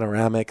full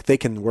panoramic. They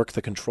can work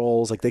the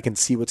controls. Like, they can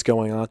see what's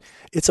going on.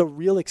 It's a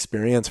real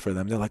experience for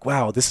them. They're like,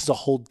 wow, this is a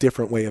whole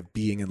different way of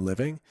being and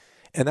living.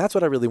 And that's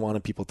what I really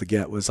wanted people to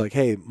get was like,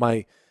 hey,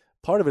 my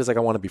part of it is like,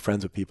 I want to be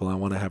friends with people. I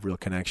want to have real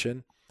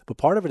connection. But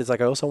part of it is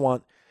like, I also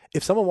want,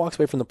 if someone walks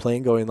away from the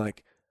plane going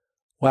like,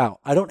 wow,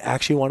 I don't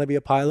actually want to be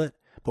a pilot,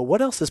 but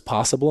what else is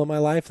possible in my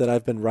life that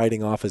I've been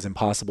writing off as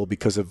impossible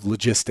because of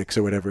logistics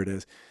or whatever it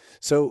is?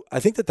 So I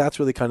think that that's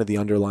really kind of the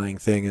underlying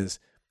thing is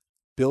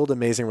build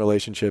amazing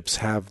relationships,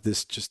 have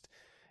this just,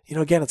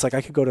 again, it's like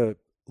I could go to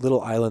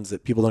little islands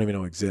that people don't even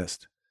know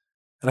exist.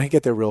 And I could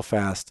get there real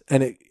fast.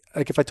 And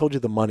like if I told you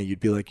the money, you'd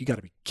be like, you got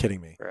to be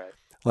kidding me. Right.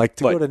 Like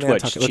to What, go to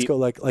what, Nantucket, let's cheap? go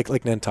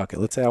like Nantucket.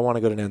 Let's say I want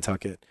to go to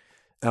Nantucket.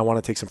 And I want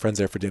to take some friends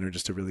there for dinner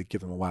just to really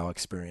give them a wow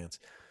experience.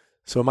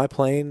 So my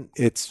plane,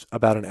 it's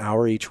about an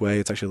hour each way.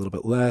 It's actually a little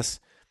bit less.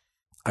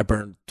 I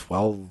burn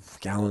 12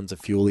 gallons of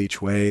fuel each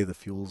way. The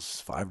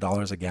fuel's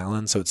 $5 a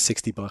gallon, so it's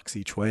 $60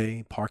 each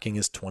way. Parking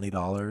is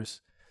 $20.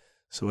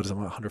 So what is it?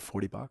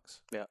 $140?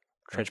 Yeah.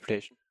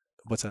 Transportation.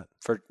 What's that?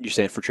 You're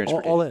saying for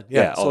transportation? All in.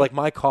 Yeah. all So like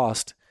my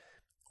cost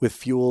with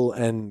fuel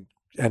and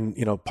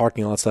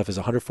parking, all that stuff is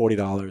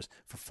 $140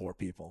 for 4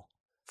 people.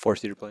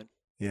 4-seater plane.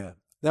 Yeah.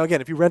 Now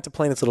again, if you rent a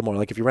plane, it's a little more.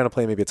 Like if you rent a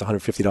plane, maybe it's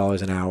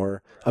 $150 an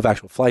hour of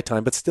actual flight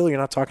time. But still, you're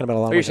not talking about a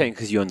lot. Or of you're money. saying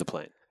because you own the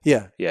plane?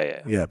 Yeah.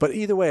 Yeah. Yeah. But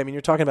either way, I mean,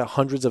 you're talking about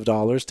hundreds of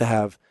dollars to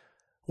have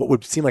what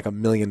would seem like $1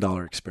 million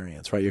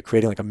experience, right? You're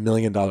creating like $1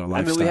 million lifestyle.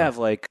 I mean, we have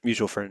like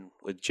mutual friend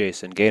with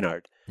Jason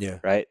Gaynard, yeah.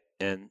 right?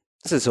 And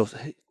this is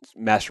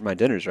mastermind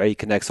dinners, right? He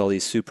connects all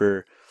these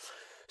super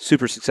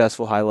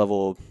successful, high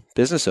level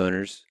business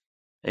owners.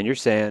 And you're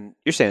saying,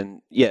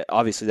 yeah,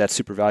 obviously that's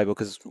super valuable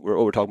because what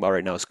we're talking about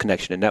right now is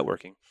connection and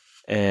networking.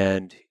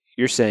 And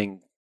you're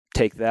saying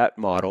take that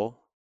model.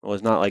 Well,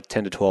 it's not like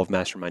 10 to 12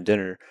 mastermind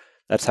dinner.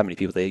 That's how many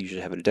people they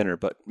usually have at a dinner.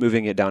 But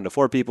moving it down to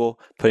 4 people,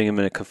 putting them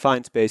in a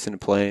confined space in a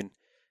plane,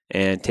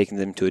 and taking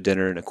them to a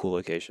dinner in a cool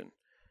location.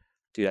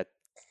 Dude,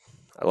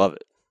 I love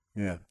it.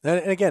 Yeah.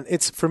 And again,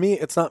 for me,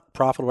 it's not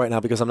profitable right now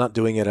because I'm not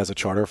doing it as a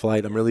charter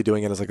flight. I'm really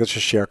doing it as like, let's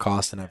just share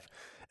costs.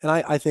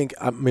 I think,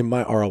 I mean,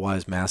 my ROI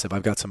is massive.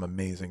 I've got some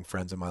amazing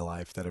friends in my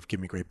life that have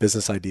given me great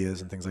business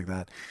ideas and things like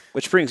that.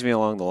 Which brings me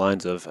along the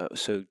lines of,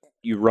 so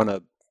you run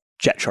a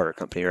jet charter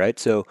company, right?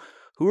 So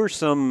who are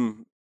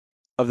some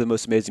of the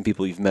most amazing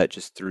people you've met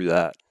just through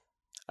that?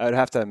 I would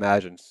have to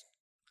imagine,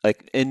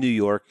 like in New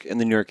York, in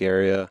the New York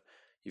area,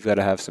 you've got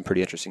to have some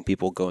pretty interesting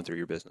people going through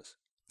your business.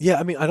 Yeah,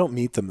 I mean, I don't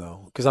meet them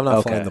though, because I'm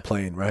not flying the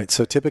plane, right?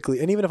 So typically,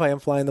 and even if I am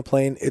flying the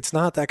plane, it's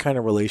not that kind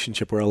of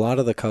relationship where a lot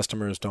of the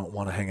customers don't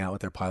want to hang out with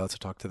their pilots or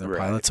talk to their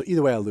pilots. So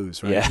either way, I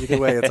lose, right? Yeah. Either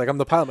way, it's like I'm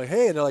the pilot, I'm like,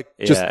 hey, and they're like,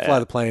 just fly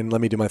the plane,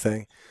 let me do my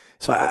thing.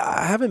 So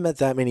I haven't met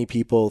that many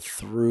people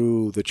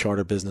through the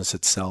charter business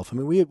itself. I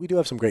mean, we do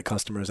have some great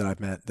customers that I've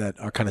met that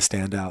are kind of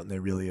stand out, and they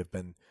really have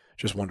been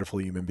just wonderful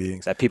human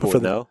beings. That people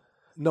would know?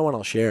 No one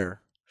I'll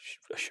share.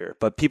 Sure,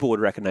 but people would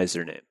recognize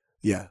their name.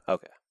 Yeah.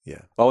 Okay.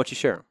 Yeah. Why won't you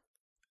share them?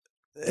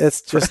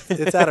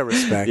 It's out of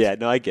respect. Yeah,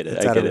 no, I get it.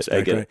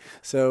 I get it.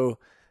 So,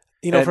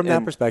 from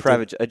that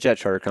perspective, a jet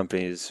charter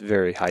company is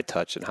very high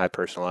touch and high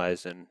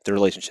personalized, and the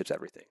relationship's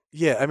everything.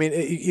 Yeah, I mean,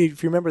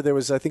 if you remember, there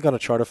was, I think on a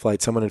charter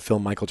flight, someone had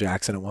filmed Michael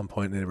Jackson at one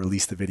point, and they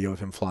released the video of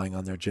him flying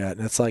on their jet,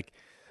 and it's like,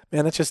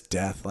 man, that's just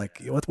death.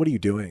 Like, what are you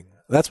doing?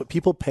 That's what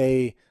people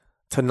pay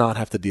to not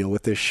have to deal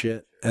with this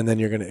shit, and then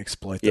you're going to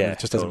exploit them. Yeah, it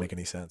just doesn't make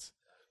any sense.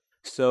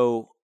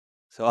 So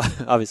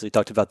obviously, we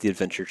talked about the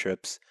adventure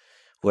trips,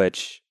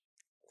 which.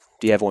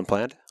 Do you have one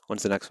planned?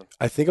 When's the next one?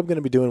 I think I'm going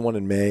to be doing one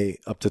in May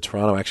up to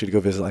Toronto, actually, to go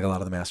visit like a lot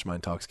of the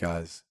Mastermind Talks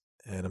guys.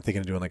 And I'm thinking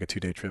of doing like a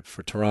 2-day trip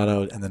for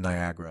Toronto and then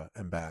Niagara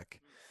and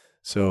back.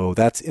 So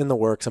that's in the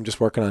works. I'm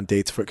just working on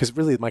dates for it because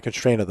really my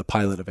constraint are the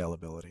pilot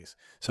availabilities.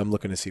 So I'm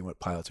looking to see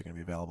what pilots are going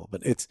to be available.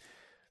 But it's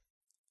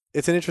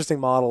an interesting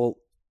model.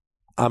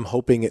 I'm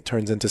hoping it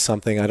turns into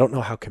something. I don't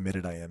know how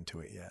committed I am to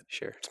it yet.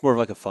 Sure. It's more of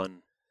like a fun.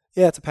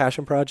 Yeah, it's a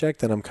passion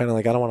project, and I'm kind of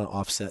like, I don't want to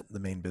offset the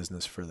main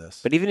business for this.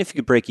 But even if you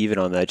could break even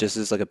on that, just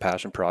as like a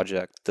passion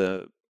project,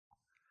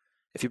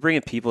 if you bring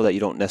in people that you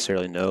don't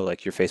necessarily know,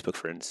 like your Facebook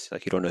friends,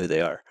 like you don't know who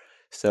they are.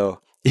 So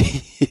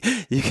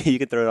you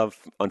can throw it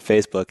on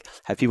Facebook,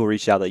 have people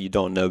reach out that you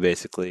don't know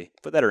basically,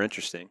 but that are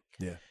interesting.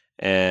 Yeah.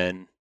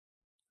 And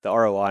the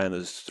ROI on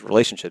those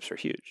relationships are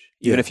huge,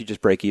 even if you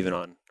just break even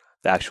on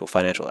the actual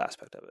financial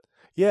aspect of it.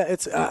 Yeah,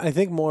 I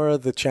think more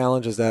of the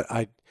challenge is that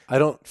I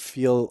don't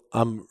feel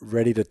I'm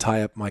ready to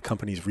tie up my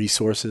company's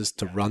resources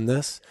to run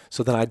this.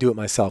 So then I do it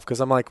myself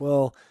because I'm like,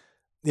 well,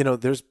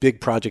 there's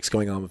big projects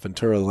going on with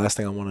Ventura. The last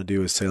thing I want to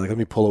do is say, like, let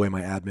me pull away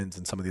my admins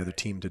and some of the other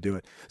team to do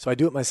it. So I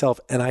do it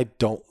myself, and I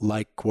don't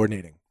like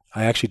coordinating.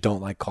 I actually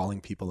don't like calling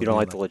people. You don't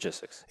like the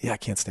logistics? Yeah, I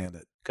can't stand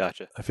it.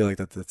 Gotcha. I feel like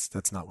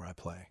that's not where I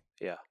play.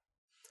 Yeah.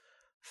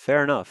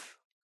 Fair enough.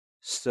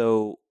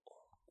 So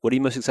what are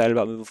you most excited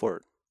about moving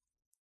forward?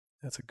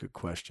 That's a good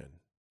question.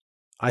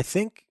 I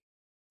think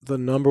the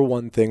number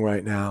one thing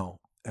right now,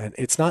 and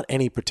it's not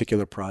any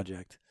particular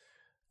project,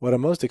 what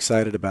I'm most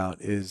excited about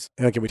is,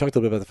 and again, we talked a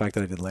little bit about the fact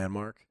that I did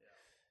Landmark.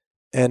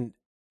 And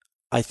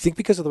I think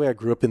because of the way I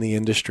grew up in the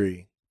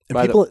industry, and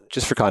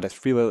just for context,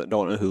 for people that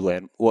don't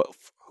know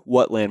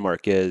what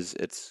Landmark is,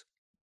 it's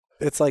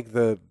like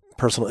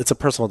it's a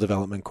personal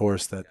development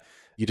course that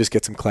you just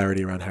get some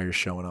clarity around how you're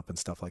showing up and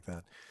stuff like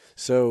that.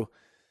 So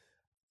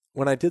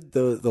when I did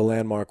the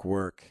Landmark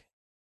work,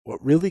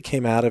 what really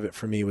came out of it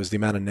for me was the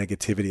amount of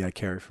negativity I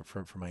carry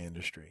for my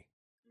industry.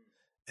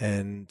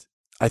 And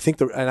I think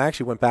and I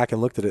actually went back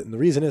and looked at it. And the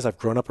reason is I've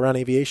grown up around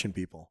aviation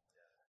people.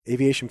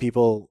 Aviation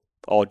people.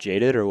 All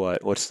jaded or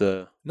what?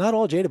 Not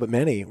all jaded, but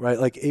many, right?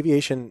 Like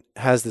aviation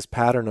has this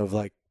pattern of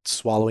like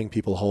swallowing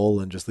people whole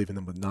and just leaving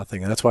them with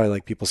nothing. And that's why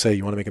like people say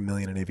you want to make $1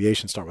 million in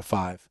aviation, start with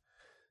 5.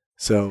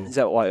 So is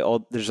that why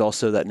there's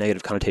also that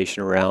negative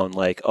connotation around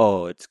like,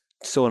 oh, it's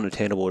so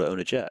unattainable to own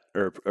a jet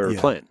or a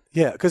plane?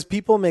 Yeah, because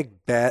people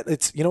make bad.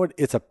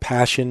 It's a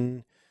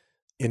passion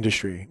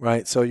industry,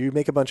 right? So you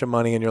make a bunch of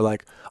money and you're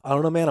like, I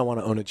don't know, man, I want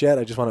to own a jet.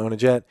 I just want to own a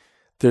jet.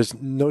 There's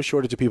no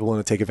shortage of people who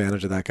want to take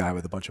advantage of that guy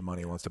with a bunch of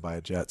money who wants to buy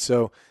a jet.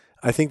 So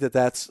I think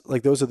that's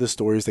like, those are the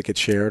stories that get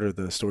shared or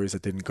the stories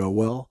that didn't go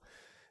well.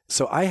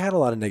 So I had a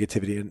lot of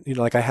negativity and,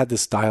 like I had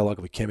this dialogue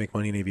of we can't make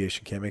money in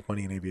aviation, can't make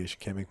money in aviation,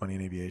 can't make money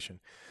in aviation.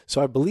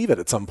 So I believe it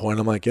at some point.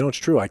 I'm like, it's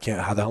true. I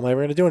can't, how the hell am I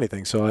ever going to do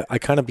anything? So I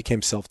kind of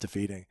became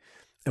self-defeating.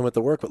 And with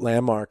the work with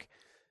Landmark,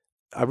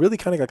 I really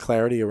kind of got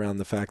clarity around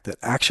the fact that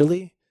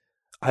actually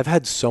I've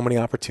had so many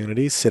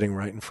opportunities sitting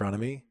right in front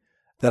of me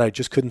that I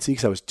just couldn't see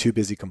because I was too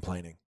busy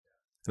complaining.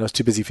 And I was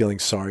too busy feeling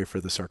sorry for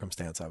the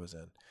circumstance I was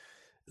in.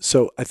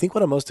 So I think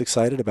what I'm most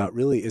excited about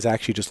really is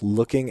actually just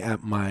looking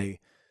at my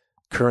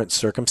current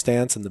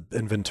circumstance and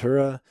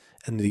Ventura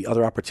and the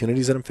other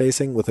opportunities that I'm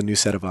facing with a new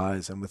set of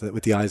eyes, and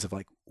with the eyes of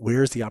like,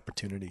 where's the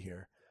opportunity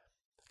here?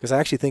 Because I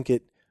actually think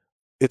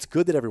it's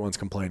good that everyone's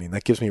complaining.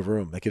 That gives me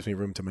room. That gives me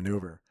room to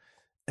maneuver.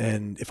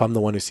 And if I'm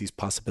the one who sees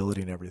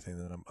possibility in everything,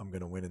 then I'm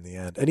going to win in the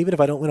end. And even if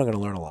I don't win, I'm going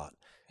to learn a lot.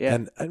 Yeah.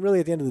 And really,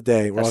 at the end of the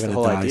day, we're That's all the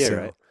going to whole die. idea, So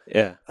right?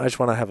 Yeah. I just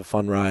want to have a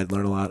fun ride,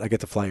 learn a lot. I get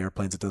to fly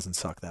airplanes. It doesn't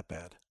suck that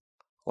bad.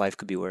 Life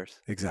could be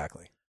worse.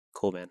 Exactly.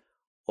 Cool, man.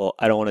 Well,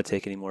 I don't want to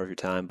take any more of your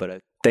time,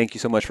 but thank you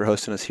so much for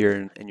hosting us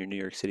here in your New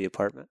York City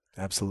apartment.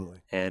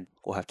 Absolutely. And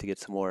we'll have to get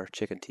some more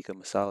chicken tikka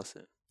masala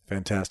soon.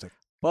 Fantastic.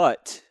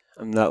 But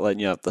I'm not letting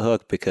you off the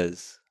hook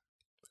because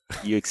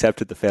you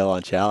accepted the fail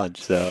on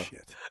challenge. So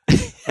Shit.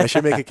 I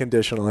should make it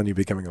conditional on you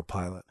becoming a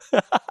pilot.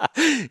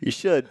 You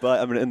should, but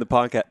I'm going to end the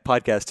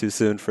podcast too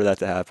soon for that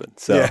to happen.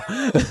 So, Yeah.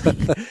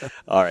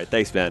 All right.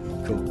 Thanks, man.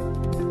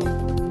 Cool.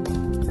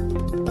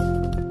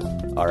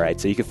 All right.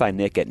 So you can find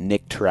Nick at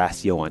Nick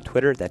Tarascio on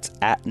Twitter. That's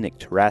at Nick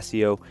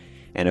Tarascio.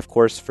 And of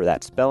course, for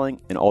that spelling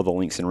and all the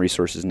links and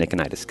resources Nick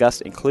and I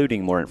discussed,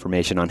 including more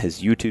information on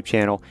his YouTube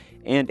channel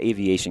and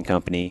aviation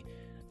company,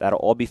 that'll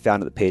all be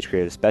found at the page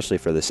created especially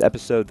for this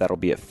episode. That'll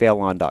be at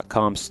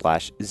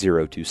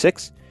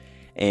failon.com/026.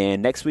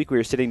 And next week, we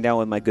are sitting down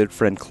with my good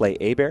friend Clay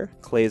Hebert.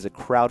 Clay is a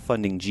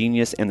crowdfunding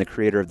genius and the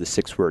creator of the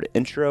 6-word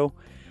intro.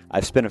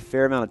 I've spent a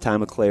fair amount of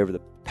time with Clay over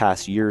the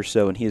past year or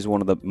so, and he is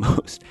one of the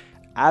most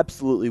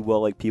absolutely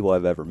well-liked people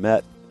I've ever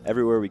met.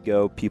 Everywhere we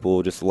go,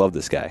 people just love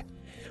this guy.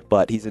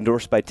 But he's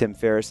endorsed by Tim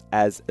Ferriss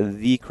as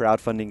the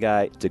crowdfunding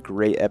guy. It's a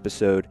great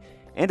episode,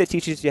 and it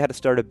teaches you how to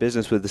start a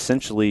business with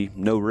essentially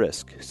no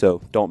risk.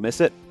 So don't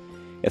miss it.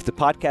 If the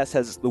podcast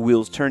has the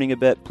wheels turning a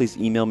bit, please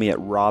email me at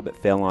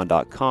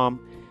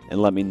rob@failon.com. and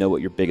let me know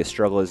what your biggest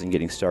struggle is in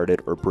getting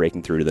started or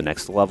breaking through to the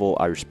next level.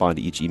 I respond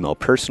to each email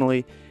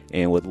personally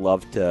and would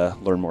love to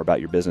learn more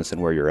about your business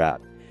and where you're at.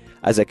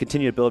 As I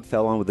continue to build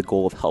Failon with the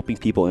goal of helping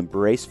people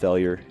embrace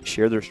failure,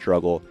 share their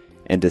struggle,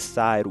 and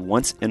decide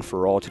once and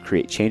for all to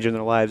create change in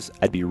their lives,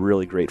 I'd be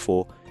really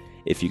grateful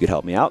if you could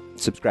help me out.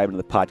 Subscribing to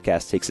the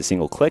podcast takes a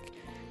single click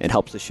and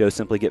helps the show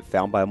simply get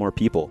found by more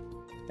people.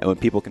 And when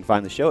people can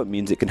find the show, it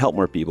means it can help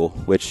more people,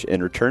 which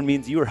in return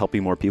means you are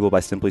helping more people by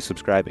simply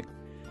subscribing.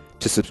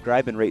 To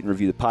subscribe and rate and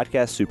review the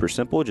podcast, super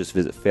simple. Just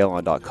visit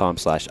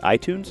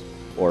failon.com/iTunes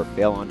or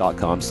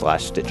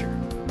failon.com/Stitcher.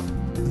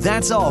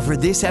 That's all for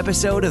this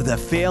episode of the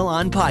Fail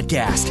On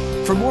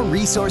Podcast. For more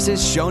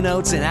resources, show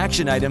notes, and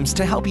action items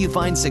to help you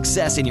find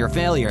success in your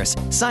failures,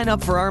 sign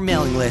up for our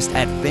mailing list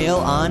at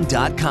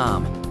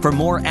failon.com. For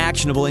more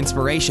actionable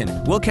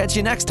inspiration, we'll catch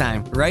you next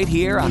time right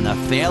here on the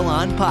Fail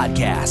On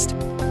Podcast.